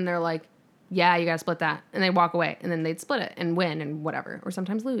 And then they're like, yeah, you got to split that. And they walk away and then they'd split it and win and whatever, or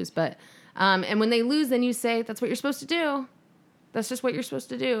sometimes lose. But, and when they lose, then you say, that's what you're supposed to do. That's just what you're supposed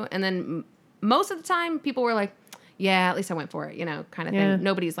to do. And then most of the time people were like, yeah, at least I went for it, kind of Yeah. thing.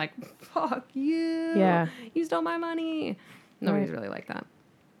 Nobody's like, fuck you. Yeah. You stole my money. Nobody's Right. really like that.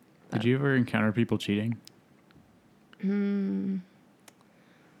 Did you ever encounter people cheating?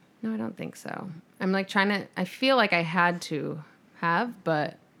 No, I don't think so. I'm like I feel like I had to have,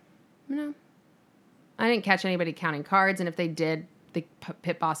 but no. I didn't catch anybody counting cards, and if they did, the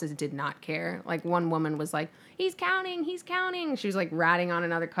pit bosses did not care. Like one woman was like, he's counting. She was like ratting on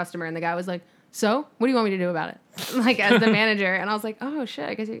another customer, and the guy was like, so what do you want me to do about it? Like as the manager. And I was like, oh shit,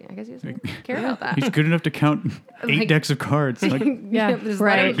 I guess you don't care about that. He's good enough to count 8 Like- decks of cards. Like, Yeah, Just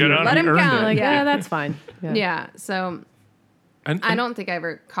right. Good on let him. him He earned count. it. Like, yeah. yeah, that's fine. Yeah. Yeah. So And, I don't think I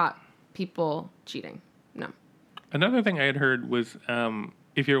ever caught people cheating. No. Another thing I had heard was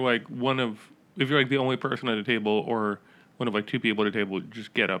if you're like the only person at a table or one of like 2 people at a table,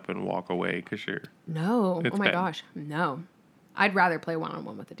 just get up and walk away because you're. No. It's Oh my bad. gosh. No. I'd rather play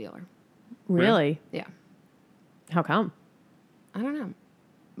one-on-one with the dealer. Really? Yeah. How come? I don't know.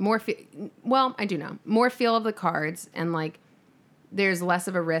 Well, I do know. More feel of the cards, and like there's less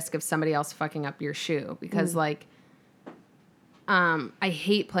of a risk of somebody else fucking up your shoe because like I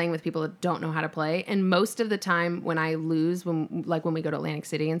hate playing with people that don't know how to play. And most of the time when I lose, when we go to Atlantic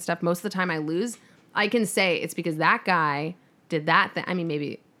City and stuff, most of the time I lose, I can say it's because that guy did that thing. I mean,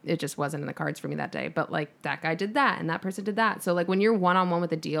 maybe it just wasn't in the cards for me that day, but like that guy did that and that person did that. So like when you're one-on-one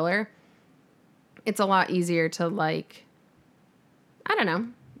with a dealer, it's a lot easier to like, I don't know,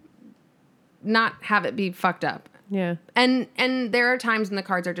 not have it be fucked up. Yeah. And there are times when the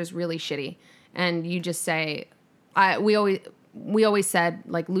cards are just really shitty, and you just say, we always said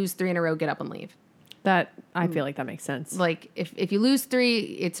like lose 3 in a row, get up and leave. That I feel like that makes sense. Like if you lose 3,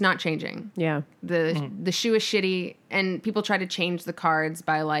 it's not changing. Yeah. The shoe is shitty, and people try to change the cards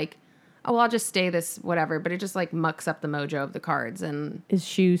by like, oh, well, I'll just stay this whatever, but it just like mucks up the mojo of the cards. And Is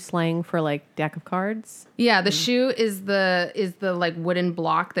shoe slang for like deck of cards? yeah, the shoe is the like wooden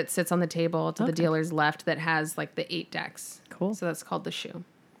block that sits on the table to the Okay. dealer's left that has like the 8 decks. Cool. So that's called the shoe.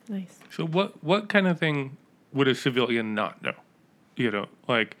 Nice. So what kind of thing would a civilian not know?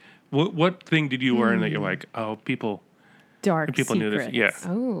 Like what thing did you learn that you're like, oh, people Dark knew this? secrets.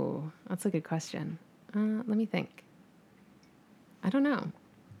 Yeah. Oh, that's a good question. Let me think. I don't know.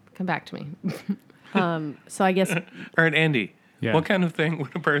 Come back to me. So I guess All right, Andy. Yeah. What kind of thing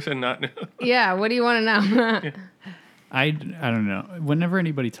would a person not know? Yeah, what do you want to know? I don't know. Whenever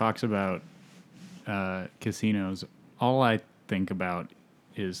anybody talks about casinos, all I think about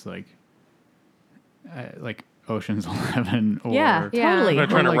is like Ocean's 11 or yeah, Yeah. totally. They're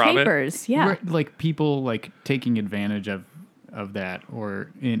trying to Or rob it? capers. Yeah. where, like people like taking advantage of that or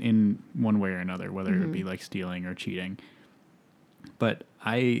in one way or another, whether it be like stealing or cheating. But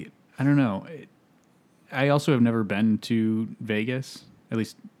I don't know. I also have never been to Vegas. At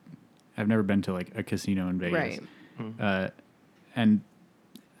least I've never been to like a casino in Vegas. Right. And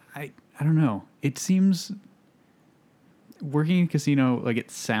I don't know. It seems working in a casino, like it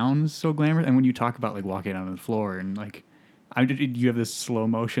sounds so glamorous, and when you talk about like walking out on the floor and like, you have this slow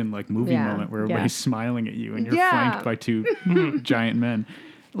motion like movie Yeah. moment where everybody's smiling at you and you're Yeah. flanked by two giant men.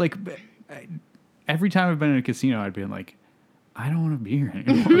 Like every time I've been in a casino, I'd be like, I don't want to be here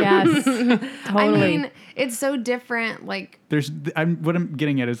anymore. Yes, I totally. mean, it's so different. Like, What I'm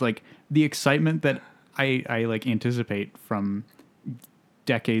getting at is like the excitement that I like anticipate from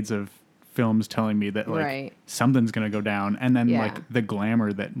decades of films telling me that like Right. something's gonna go down, and then Yeah. like the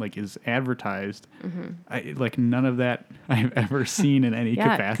glamour that like is advertised. I like none of that I've ever seen in any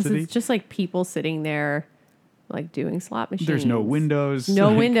Yeah, because capacity. it's just like people sitting there, like doing slot machines. There's no windows. No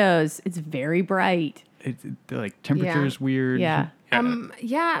like, windows. It's very bright. The like temperature's weird. Yeah.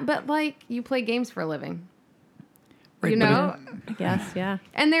 yeah, but like you play games for a living. Right, You but know? I guess. Yeah.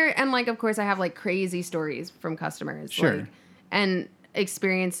 And like of course I have like crazy stories from customers. Sure. Like, and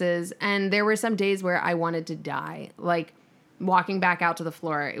experiences. And there were some days where I wanted to die. Like walking back out to the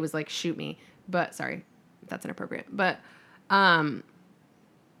floor, it was like shoot me. But sorry, that's inappropriate. But at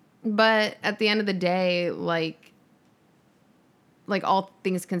the end of the day, like all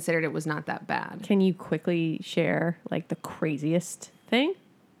things considered, it was not that bad. Can you quickly share like the craziest thing?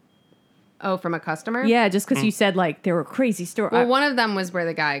 Oh, from a customer? Yeah, just because you said like there were crazy stories. Well, one of them was where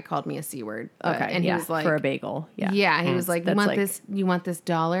the guy called me a C word. Okay, And he yeah, was like, for a bagel. Yeah. Yeah, he was like, That's like- you want this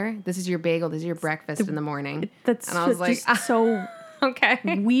dollar? This is your bagel. This is your breakfast in the morning. That's and I was like, just so okay.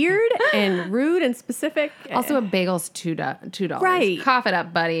 weird and rude and specific. Also, a bagel's $2. Right. Cough it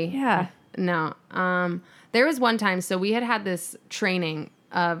up, buddy. Yeah. No. There was one time, so we had this training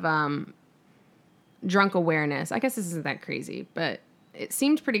of drunk awareness. I guess this isn't that crazy, but it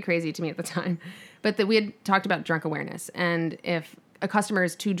seemed pretty crazy to me at the time. But that we had talked about drunk awareness, and if a customer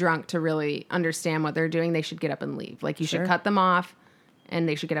is too drunk to really understand what they're doing, they should get up and leave. Like you should cut them off, and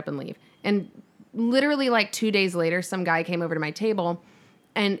they should get up and leave. And literally, like 2 days later, some guy came over to my table,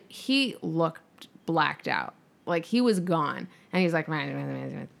 and he looked blacked out. Like he was gone. And he was like, $5.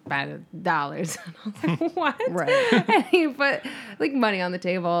 And I was like, what? Right. And he put like money on the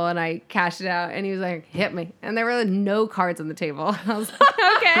table and I cashed it out and he was like, hit me. And there were no cards on the table. And I was like,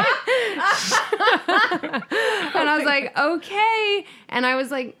 okay. And I was like, okay. And I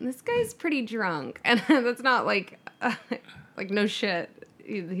was like, this guy's pretty drunk. And that's not like no shit.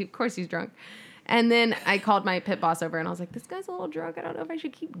 Of course he's drunk. And then I called my pit boss over and I was like, this guy's a little drunk. I don't know if I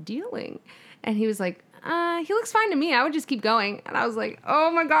should keep dealing. And he was like, he looks fine to me. I would just keep going. And I was like,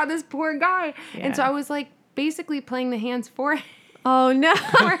 oh my God, this poor guy. Yeah. And so I was like basically playing the hands for him. Oh no.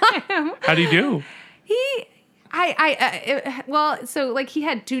 How do you do? So like he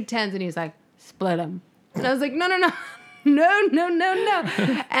had 2 10s and he was like, split them. And I was like, no.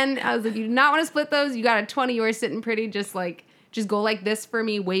 And I was like, you do not want to split those. You got a 20, you were sitting pretty, just go like this for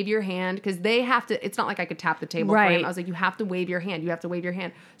me, wave your hand, because they have to, it's not like I could tap the table for Right. him. I was like, you have to wave your hand. You have to wave your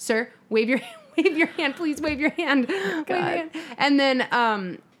hand. Sir, wave your hand. Please wave your hand. Wave your hand. And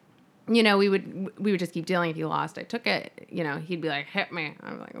then, we would just keep dealing. If he lost, I took it. He'd be like, hit me.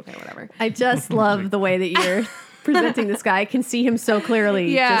 I'm like, okay, whatever. I just love the way that you're presenting this guy. I can see him so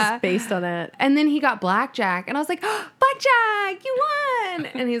clearly just based on that. And then he got blackjack, and I was like, oh, blackjack, you won.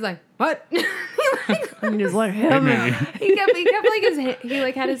 And he's like, what? And he was like, Hit him. me. He kept like he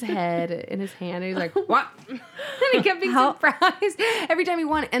like had his head in his hand, and he was like, what? And he kept being surprised every time he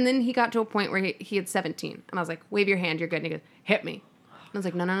won. And then he got to a point where he had 17, and I was like, wave your hand, you're good. And he goes, hit me. And I was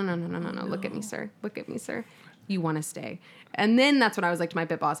like, no. Look at me, sir. You want to stay. And then that's when I was like to my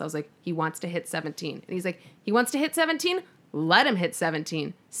pit boss, I was like, he wants to hit 17. And he's like, he wants to hit 17? Let him hit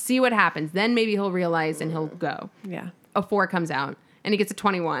 17. See what happens. Then maybe he'll realize and he'll go. Yeah. A 4 comes out and he gets a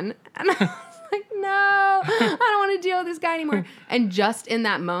 21. And I was like, no, I don't want to deal with this guy anymore. And just in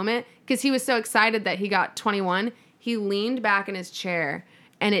that moment, because he was so excited that he got 21, he leaned back in his chair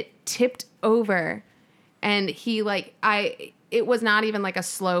and it tipped over. And he it was not even like a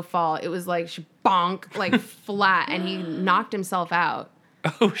slow fall. It was like bonk, like flat. And he knocked himself out.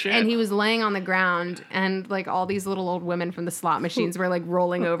 Oh, shit. And he was laying on the ground, and like all these little old women from the slot machines were like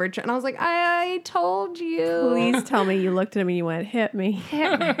rolling over. And I was like, I told you. Please tell me you looked at him and you went, hit me.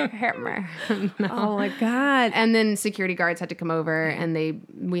 Hit me. No. Oh my God. And then security guards had to come over, and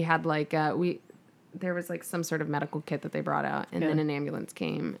we had like there was like some sort of medical kit that they brought out, and then an ambulance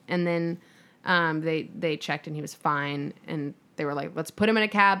came, and then they checked and he was fine, and they were like, let's put him in a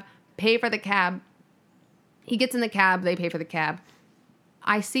cab, pay for the cab. He gets in the cab, they pay for the cab.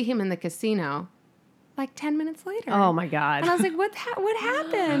 I see him in the casino like 10 minutes later. Oh my God. And I was like, what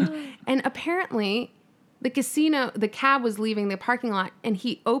happened? And apparently the cab was leaving the parking lot, and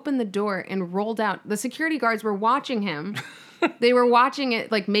he opened the door and rolled out. The security guards were watching him. They were watching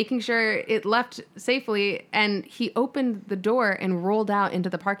it, like making sure it left safely, and he opened the door and rolled out into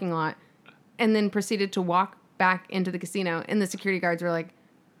the parking lot and then proceeded to walk back into the casino, and the security guards were like,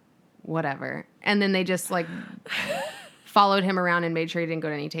 whatever. And then they just like followed him around and made sure he didn't go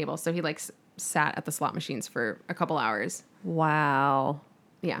to any tables. So he like sat at the slot machines for a couple hours. Wow.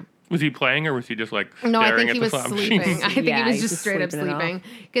 Yeah. Was he playing or was he just like staring No, I think at he the was slot sleeping. machines? I think Yeah, he was he's just just straight up sleeping it sleeping.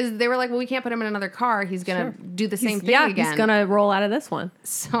 Because they were like, well, we can't put him in another car. He's going to do the same thing Yeah, again. he's gonna roll out of this one.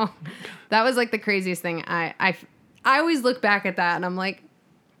 So that was like the craziest thing. I always look back at that and I'm like,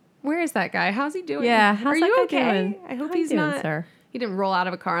 where is that guy? How's he doing? Yeah, how's Are that you guy okay? doing? I hope How you he's doing, not. sir? He didn't roll out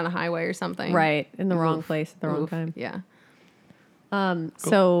of a car on the highway or something. Right, in the wrong Oof. place at the wrong Oof. time. Yeah.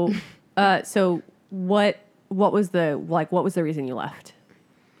 So what was the reason you left?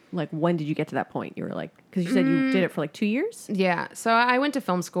 Like, when did you get to that point? You were like, because you said you did it for like 2 years. Yeah. So I went to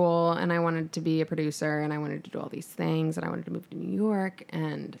film school and I wanted to be a producer and I wanted to do all these things and I wanted to move to New York.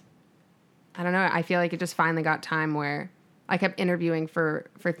 And I don't know. I feel like it just finally got time where I kept interviewing for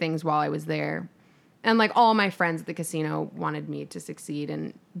things while I was there. And like all my friends at the casino wanted me to succeed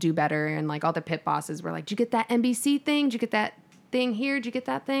and do better. And like all the pit bosses were like, did you get that NBC thing? Did you get that thing here? Did you get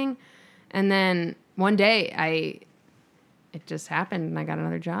that thing? And then one day it just happened and I got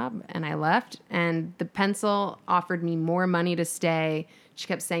another job and I left and the pencil offered me more money to stay. She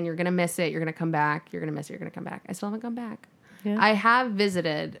kept saying, you're going to miss it. You're going to come back. You're going to miss it. You're going to come back. I still haven't come back. Yeah. I have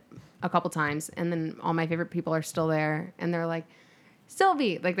visited a couple times and then all my favorite people are still there and they're like,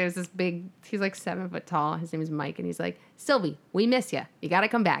 Sylvie, like there's this big, he's like 7 foot tall. His name is Mike. And he's like, Sylvie, we miss you. You got to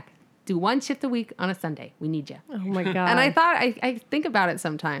come back. Do 1 shift a week on a Sunday. We need you. Oh my god! And I thought, I think about it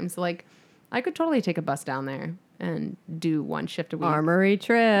sometimes. Like I could totally take a bus down there and do 1 shift a week. Armory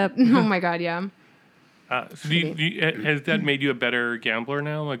trip. Oh my God. Yeah. So has that made you a better gambler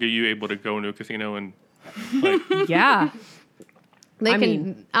now? Like, are you able to go into a casino and like? Yeah.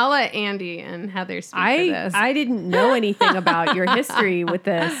 I'll let Andy and Heather speak for this. I didn't know anything about your history with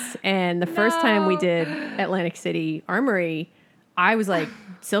this. And the first time we did Atlantic City Armory, I was like,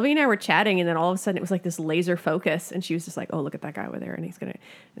 Sylvie and I were chatting, and then all of a sudden it was like this laser focus, and she was just like, "Oh, look at that guy over there," and he's gonna,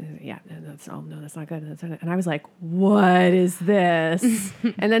 that's not good. That's not good. And I was like, "What is this?"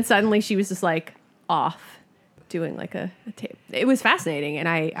 And then suddenly she was just like off doing like a tape. It was fascinating, and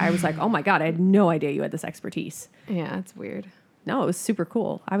I was like, "Oh my god, I had no idea you had this expertise." Yeah, it's weird. No, it was super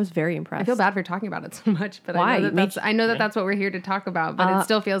cool. I was very impressed. I feel bad for talking about it so much, but Why? I know that that's what we're here to talk about, but it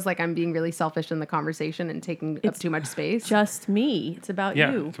still feels like I'm being really selfish in the conversation and taking up too much space. Just me. It's about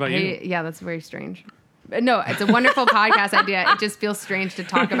you. It's about you. Yeah, that's very strange. But no, it's a wonderful podcast idea. It just feels strange to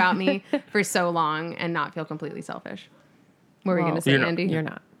talk about me for so long and not feel completely selfish. What were you going to say, Andy? You're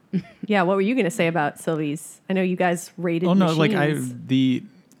not. Yeah, what were you going to say about Sylvie's? I know you guys rated no, machines.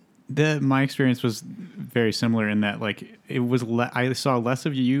 my experience was very similar in that like it was I saw less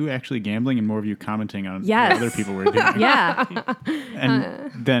of you actually gambling and more of you commenting on Yes. what other people were doing. Yeah.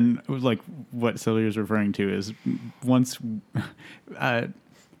 And then it was like what Sylvia was referring to is once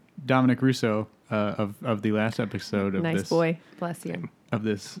Dominic Russo of the last episode of Nice this boy. Bless you. of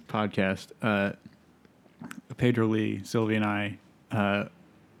this podcast, Pedro Lee, Sylvia and I,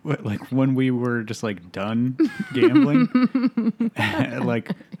 like when we were just like done gambling at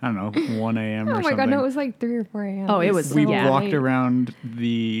like, I don't know, 1 a.m. or Oh my something. God, no, it was like 3 or 4 a.m. Oh, it was We yeah. walked around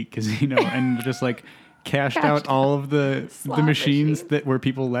the casino and just like cashed out all of the Slot machines that where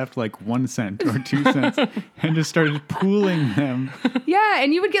people left like 1 cent or 2 cents and just started pooling them. Yeah,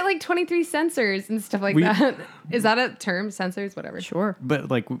 and you would get like 23 sensors and stuff like that. Is that a term? Sensors? Whatever. Sure. But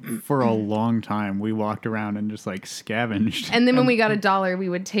like for a long time, we walked around and just like scavenged. And then when we got $1, we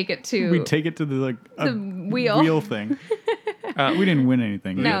would take it to... We'd take it to the like The wheel. wheel thing. We didn't win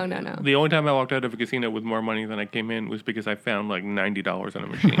anything. No. The only time I walked out of a casino with more money than I came in was because I found like $90 on a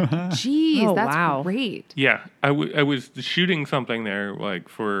machine. Jeez, Oh, that's wow. great. Yeah, I was shooting something there like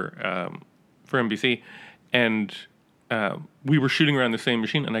for NBC, and we were shooting around the same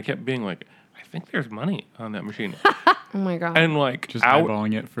machine, and I kept being like, I think there's money on that machine, Oh my God. and like Just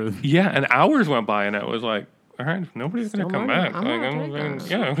eyeballing it for. and hours went by, and I was like, all right, nobody's gonna come money. back. I'm Like, gonna I'm take gonna, that.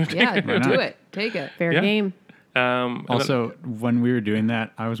 yeah, I'm gonna take Yeah, it. do it. Take it. Fair Yeah. game. And Also, when we were doing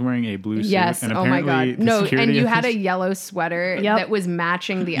that, I was wearing a blue suit. Yes. And Oh my apparently God. the No, and security you had a officer- yellow sweater Yep. that was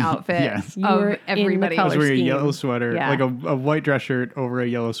matching the outfit Yes. You were of in the everybody. I was color wearing scheme. a yellow sweater, Yeah. like a white dress shirt over a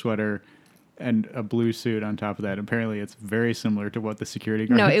yellow sweater, and a blue suit on top of that. Apparently, it's very similar to what the security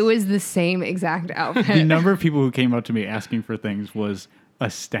guard. No, it was the same exact outfit. The number of people who came up to me asking for things was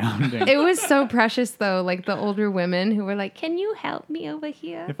astounding. It was so precious though, like the older women who were like, "Can you help me over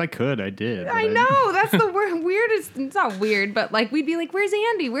here?" If I could, I did. but I know, that's the weirdest. It's not weird, but like we'd be like, "Where's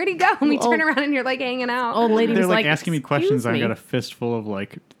Andy? Where'd he go?" And we turn around and you're like hanging out. Old lady They're was like like asking me "Excuse questions. I me." got a fistful of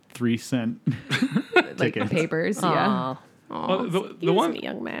like 3-cent like tickets. papers. Yeah. Aw. Well, the Excuse one me,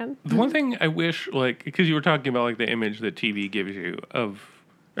 young man. the one thing I wish, like, because you were talking about like the image that TV gives you of,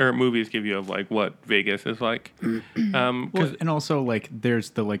 or movies give you of like what Vegas is like. Well, and also like there's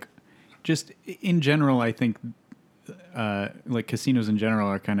the like, just in general, I think like casinos in general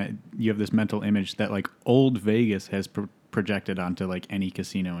are kind of, you have this mental image that like old Vegas has projected onto like any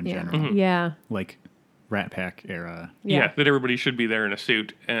casino in Yeah. general, Yeah. like Rat Pack era. Yeah, that everybody should be there in a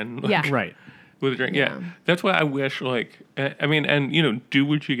suit and like, Yeah. Right. with a drink. Yeah. Yeah. That's why I wish, like, I mean, and you know, do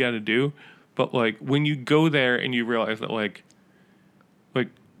what you got to do, but like when you go there and you realize that like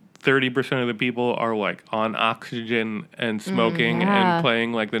 30% of the people are like on oxygen and smoking Yeah. and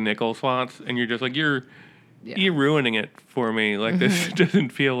playing like the nickel slots, and you're just like you're ruining it for me. Like this doesn't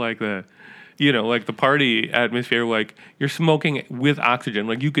feel like the, you know, like the party atmosphere. Like you're smoking with oxygen.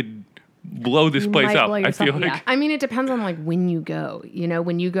 Like you could blow this You place might up. blow I yourself- feel like yeah. I mean, it depends on like when you go. You know,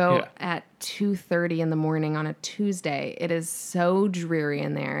 when you go Yeah. at 2:30 in the morning on a Tuesday, it is so dreary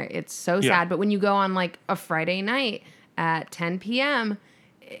in there. It's so Yeah. sad. But when you go on like a Friday night at 10 p.m.,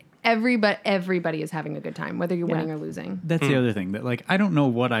 everybody is having a good time, whether you're winning or losing. That's the other thing that like I don't know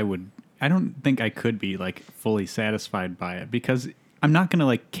what I don't think I could be like fully satisfied by it, because I'm not gonna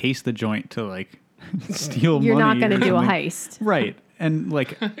like case the joint to like steal You're not money going to or do a something. heist. Right. And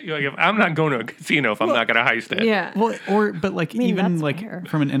like you're like, if I'm not going to a casino if I'm not going to heist it. Yeah. well but like mean, even that's like fair.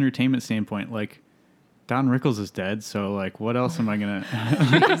 from an entertainment standpoint, like Don Rickles is dead, so like what else am I gonna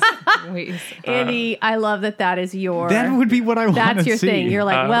Wait. Andy, I love that is your. That would be what I want to see. That's your thing. You're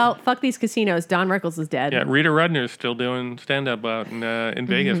like, well, fuck these casinos. Don Rickles is dead. Yeah, Rita Rudner's still doing stand up out in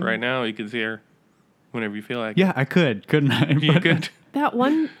Vegas right now. You can see her whenever you feel like. Yeah, I couldn't I? You But- could. That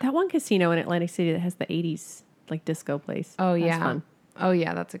one casino in Atlantic City that has the 80s like disco place. Oh, That's yeah. fun. Oh,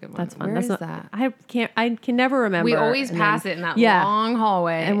 yeah. That's a good one. That's fun. Where That's is not, that? I can never remember. We always And pass then- it in that yeah. long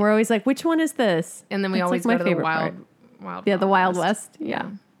hallway. And we're always like, which one is this? And then we That's, always like, go my to the favorite part. Wild Yeah, the Wild West. Yeah.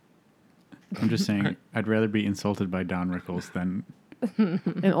 I'm just saying I'd rather be insulted by Don Rickles than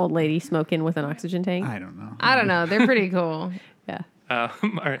An old lady smoking with an oxygen tank. I don't know. I don't know. They're pretty cool. Yeah. All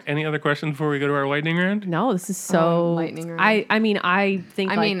right, any other questions before we go to our lightning round? No, this is so. lightning round. I mean, I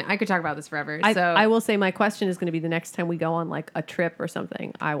think. I like, mean, I could talk about this forever. I, So I will say my question is going to be the next time we go on like a trip or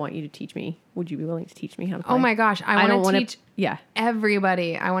something. I want you to teach me. Would you be willing to teach me how to play? Oh my gosh, I don't want to wanna- teach Yeah.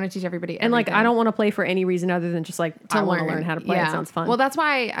 everybody. I want to teach everybody. And like, I everything. don't want to play for any reason other than just like I want to learn how to play. It sounds fun. Well, that's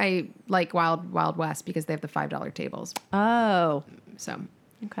why I like Wild West, because they have the $5 tables. oh, So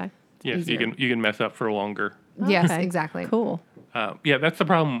okay. Yes, Easier. you can mess up for longer. yes, Okay. exactly. Cool. Yeah, that's the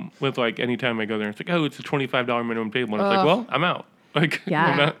problem with like anytime I go there. It's like, oh, it's a $25 minimum table, and it's like, well, I'm out. Like, Yeah.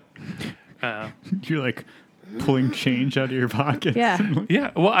 I'm not. You're like pulling change out of your pockets. Yeah.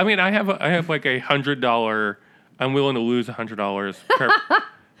 Yeah, well, I mean, I have like a $100. I'm willing to lose $100 per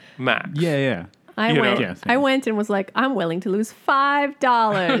max. Yeah. I You know. went. Yeah, same. I went and was like, I'm willing to lose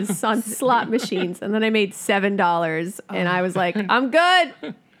 $5 on slot machines, and then I made $7, and I was like, I'm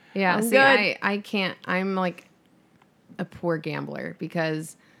good. Yeah, I'm see, good. I can't. I'm like a poor gambler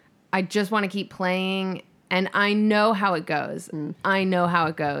because I just want to keep playing, and I know how it goes. I know how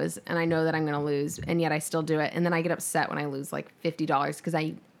it goes, and I know that I'm going to lose, and yet I still do it. And then I get upset when I lose like $50 because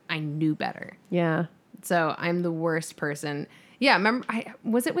I knew better. Yeah. So I'm the worst person. Yeah, remember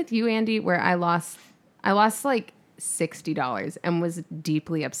was it with you, Andy, where I lost like $60 and was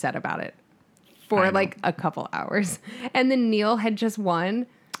deeply upset about it for like a couple hours. And then Neil had just won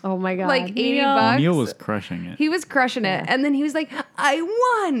Oh my god. like $80. Neil. Neil was crushing it. He was crushing it. And then he was like, I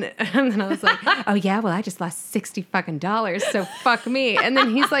won. And then I was like, oh yeah, well I just lost $60 fucking dollars, so fuck me. And then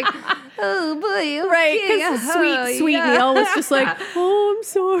he's like, oh boy, Right, okay, because sweet yeah." Neil was just like, oh, I'm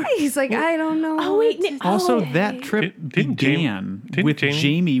sorry. He's like, I don't know. Oh wait, what to Also, oh, that trip Didn't began Jamie- with didn't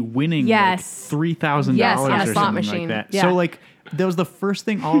Jamie winning Yes. like $3,000 Yes, on a or slot something machine. like that. Yeah. So like that was the first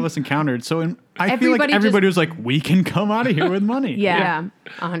thing all of us encountered. So I feel Everybody like just- everybody was like, we can come out of here with money. Yeah. Yeah,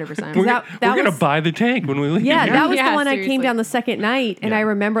 100%. We're, That we're gonna was- buy the tank when we leave. Yeah, that was Yeah, the one I seriously. came down the second night, and Yeah. I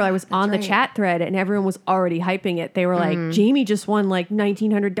remember I was on the right. chat thread, and everyone was already hyping it. They were like, "Jamie just won like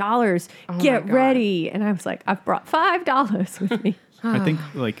 $1,900. Get God. ready!" And I was like, "I've brought $5 with me." I think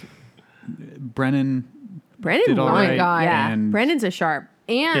like Brennan Brennan did all won. right. God. Yeah, And Brennan's a sharp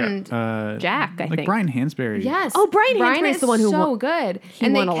And Jack. I like think. Brian Hansberry. yes. Oh, Brian Hansberry's is the one who so won- good. he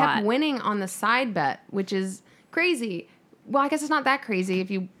And they won a kept lot. winning on the side bet, which is crazy. Well, I guess it's not that crazy if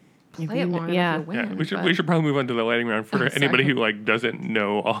you play it long yeah. enough, you Yeah, win. we should probably move on to the lightning round for sorry. anybody who like doesn't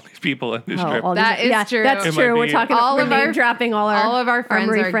know all these people in this trip. all That these- is yeah, true. That's It might true. We're be- talking All we're of name our- dropping all our friends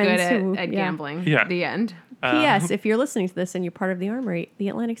armory are friends good who- at yeah. gambling. Yeah. The end. P.S. If you're listening to this and you're part of the Armory, the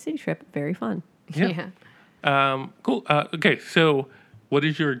Atlantic City trip, very fun. Yeah. Cool. Okay, so what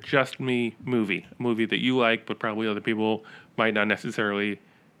is your just me movie? A movie that you like, but probably other people might not necessarily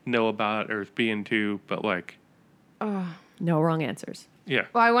know about or be into, but like, No wrong answers. yeah.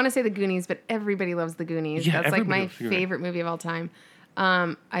 Well, I want to say The Goonies, but everybody loves The Goonies. Yeah, That's like everybody my loves The Goonies. favorite movie of all time.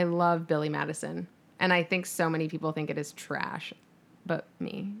 I love Billy Madison, and I think so many people think it is trash, but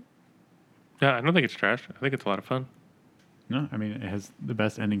me. Yeah, I don't think it's trash. I think it's a lot of fun. No, I mean, it has the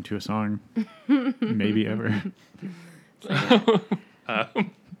best ending to a song, maybe ever.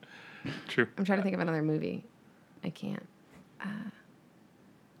 True. I'm trying to think of another movie. I can't.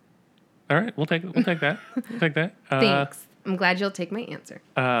 All right, we'll take that. We'll take that. Thanks. I'm glad you'll take my answer.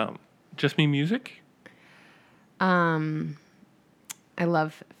 Just me music. I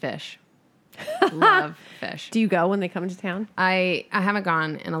love fish. Love fish. Do you go when they come into town? I haven't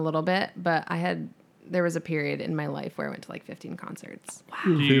gone in a little bit, but there was a period in my life where I went to like 15 concerts.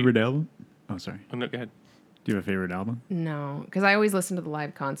 Do you have a favorite album? Oh, sorry. Oh, no, go ahead. Do you have a favorite album? No, because I always listen to the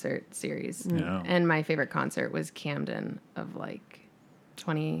live concert series. No. And my favorite concert was Camden of like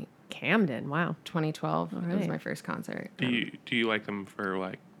 2012. Camden. Wow. It was right. my first concert. Do you like them for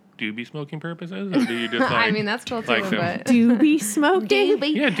like doobie smoking purposes, or do you just like? I mean, that's cool too, like them? but Doobie smoking?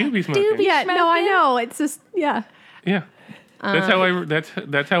 Yeah, doobie smoking. Yeah, no, I know. It's just, yeah, Yeah, that's how I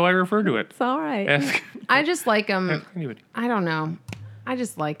that's how I refer to it. it's all right. Ask, I just like them. ask anybody. I don't know. I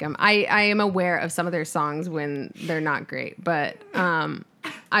just like them. I am aware of some of their songs when they're not great, but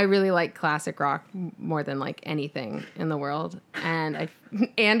I really like classic rock more than like anything in the world. And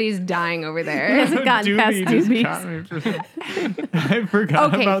Andy's dying over there. Hasn't gotten past just doobies. caught me for a second. I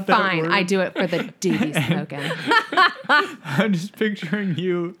forgot Okay, about that fine. word. I do it for the doobie smoking. I'm just picturing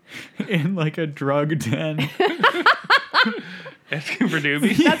you in like a drug den. Asking for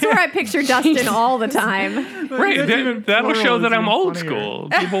doobies. That's where I picture Dustin all the time. Right, That's even that'll plural show is that I'm even old funnier. school.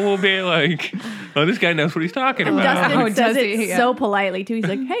 People will be like, "Oh, this guy knows what he's talking about." Dustin Oh, says does it he? Yeah. so politely too. He's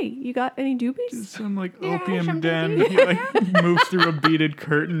like, "Hey, you got any doobies?" Some like Yeah, opium some den. doobie. He like moves through a beaded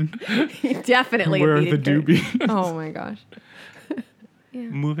curtain. Definitely. Where a are the beaded curtain. doobies? Oh my gosh.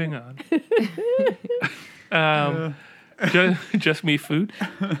 Moving on. Just me food.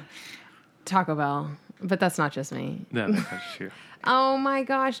 Taco Bell. But that's not just me. No, that's true. Oh my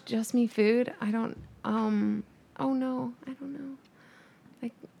gosh, just me food. I don't oh no, I don't know.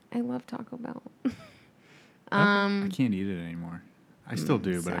 I love Taco Bell. I can't eat it anymore. I still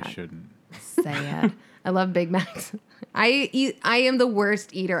do, but I sad. shouldn't. Sad. I love Big Macs. I am the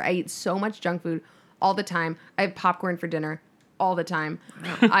worst eater. I eat so much junk food all the time. I have popcorn for dinner all the time.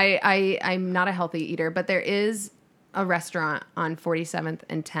 I'm not a healthy eater, but there is a restaurant on 47th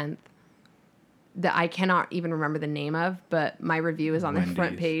and 10th that I cannot even remember the name of, but my review is on their front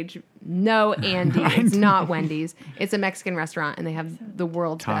Wendy's. page. No, Andy. It's not Wendy's. It's a Mexican restaurant, and they have the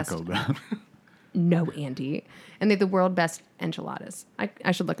world's Taco best. Bell. No, Andy. And they have the world best enchiladas.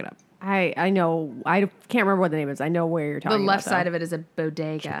 I should look it up. I know. I can't remember what the name is. I know where you're The talking left about. side of it is a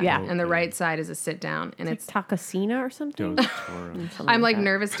bodega. Yeah. And the right side is a sit down. And It's it's Takasina or something. Dos Toros. Something I'm like that.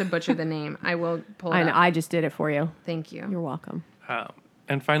 nervous to butcher the name. I will pull it I know. up. I just did it for you. Thank you. You're welcome.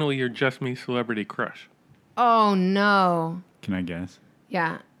 And finally, your just me celebrity crush. Oh no. Can I guess?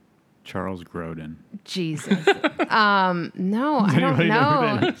 Yeah. Charles Grodin. Jesus. No, I don't Anybody know who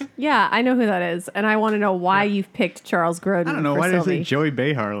know. that is? Yeah, I know who that is, and I want to know why you've picked Charles Grodin. I don't know. for Why did I Sylvie. say Joey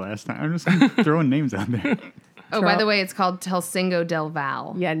Behar last time? I'm just throwing names out there. Oh, by the way, it's called Telsingo del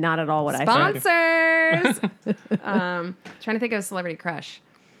Val. Yeah, not at all what I thought. Sponsors. Trying to think of a celebrity crush.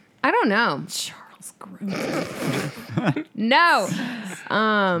 I don't know. Charles Grodin. No.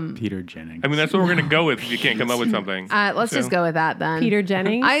 Peter Jennings. I mean, that's what we're gonna go with if you can't come up with something. Let's just go with that then. Peter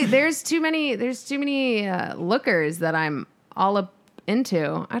Jennings. There's too many lookers that I'm all up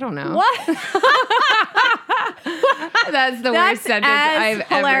into. I don't know. What? That's the That's worst sentence as I've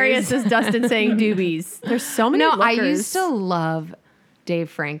hilarious ever. as Dustin saying doobies. There's so many. No, I lookers. used to love Dave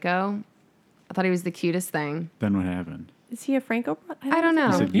Franco. I thought he was the cutest thing. Then what happened? Is he a Franco? I don't know.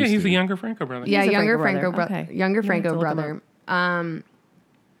 You said Yeah, used he's to. a younger Franco brother. Yeah, He's a younger Franco Franco brother. brother. Okay. Younger You have to Franco look him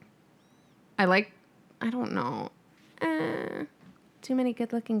brother. I don't know. Too many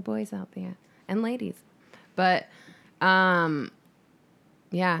good-looking boys out there and ladies, but yeah.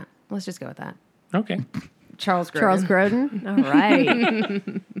 Let's just go with that. Okay. Charles Grodin. Charles Grodin. All right.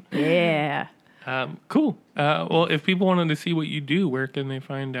 Yeah. Cool. Well, if people wanted to see what you do, where can they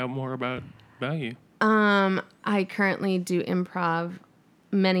find out more about you? I currently do improv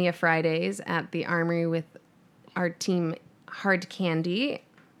many a Fridays at the Armory with our team Hard Candy.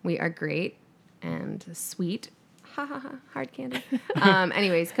 We are great and sweet. Ha ha ha, Hard Candy.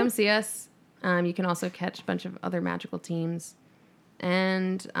 Anyways, come see us. You can also catch a bunch of other magical teams.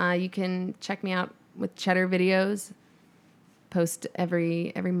 And you can check me out with Cheddar videos. Post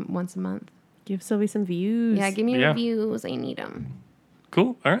every once a month. Give Sylvie some views. Yeah, give me reviews. I need them.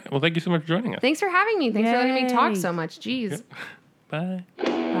 Cool. All right. Well, thank you so much for joining us. Thanks for having me. Thanks for letting me talk Yay. so much. Jeez. Bye.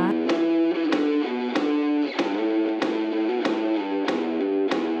 Bye.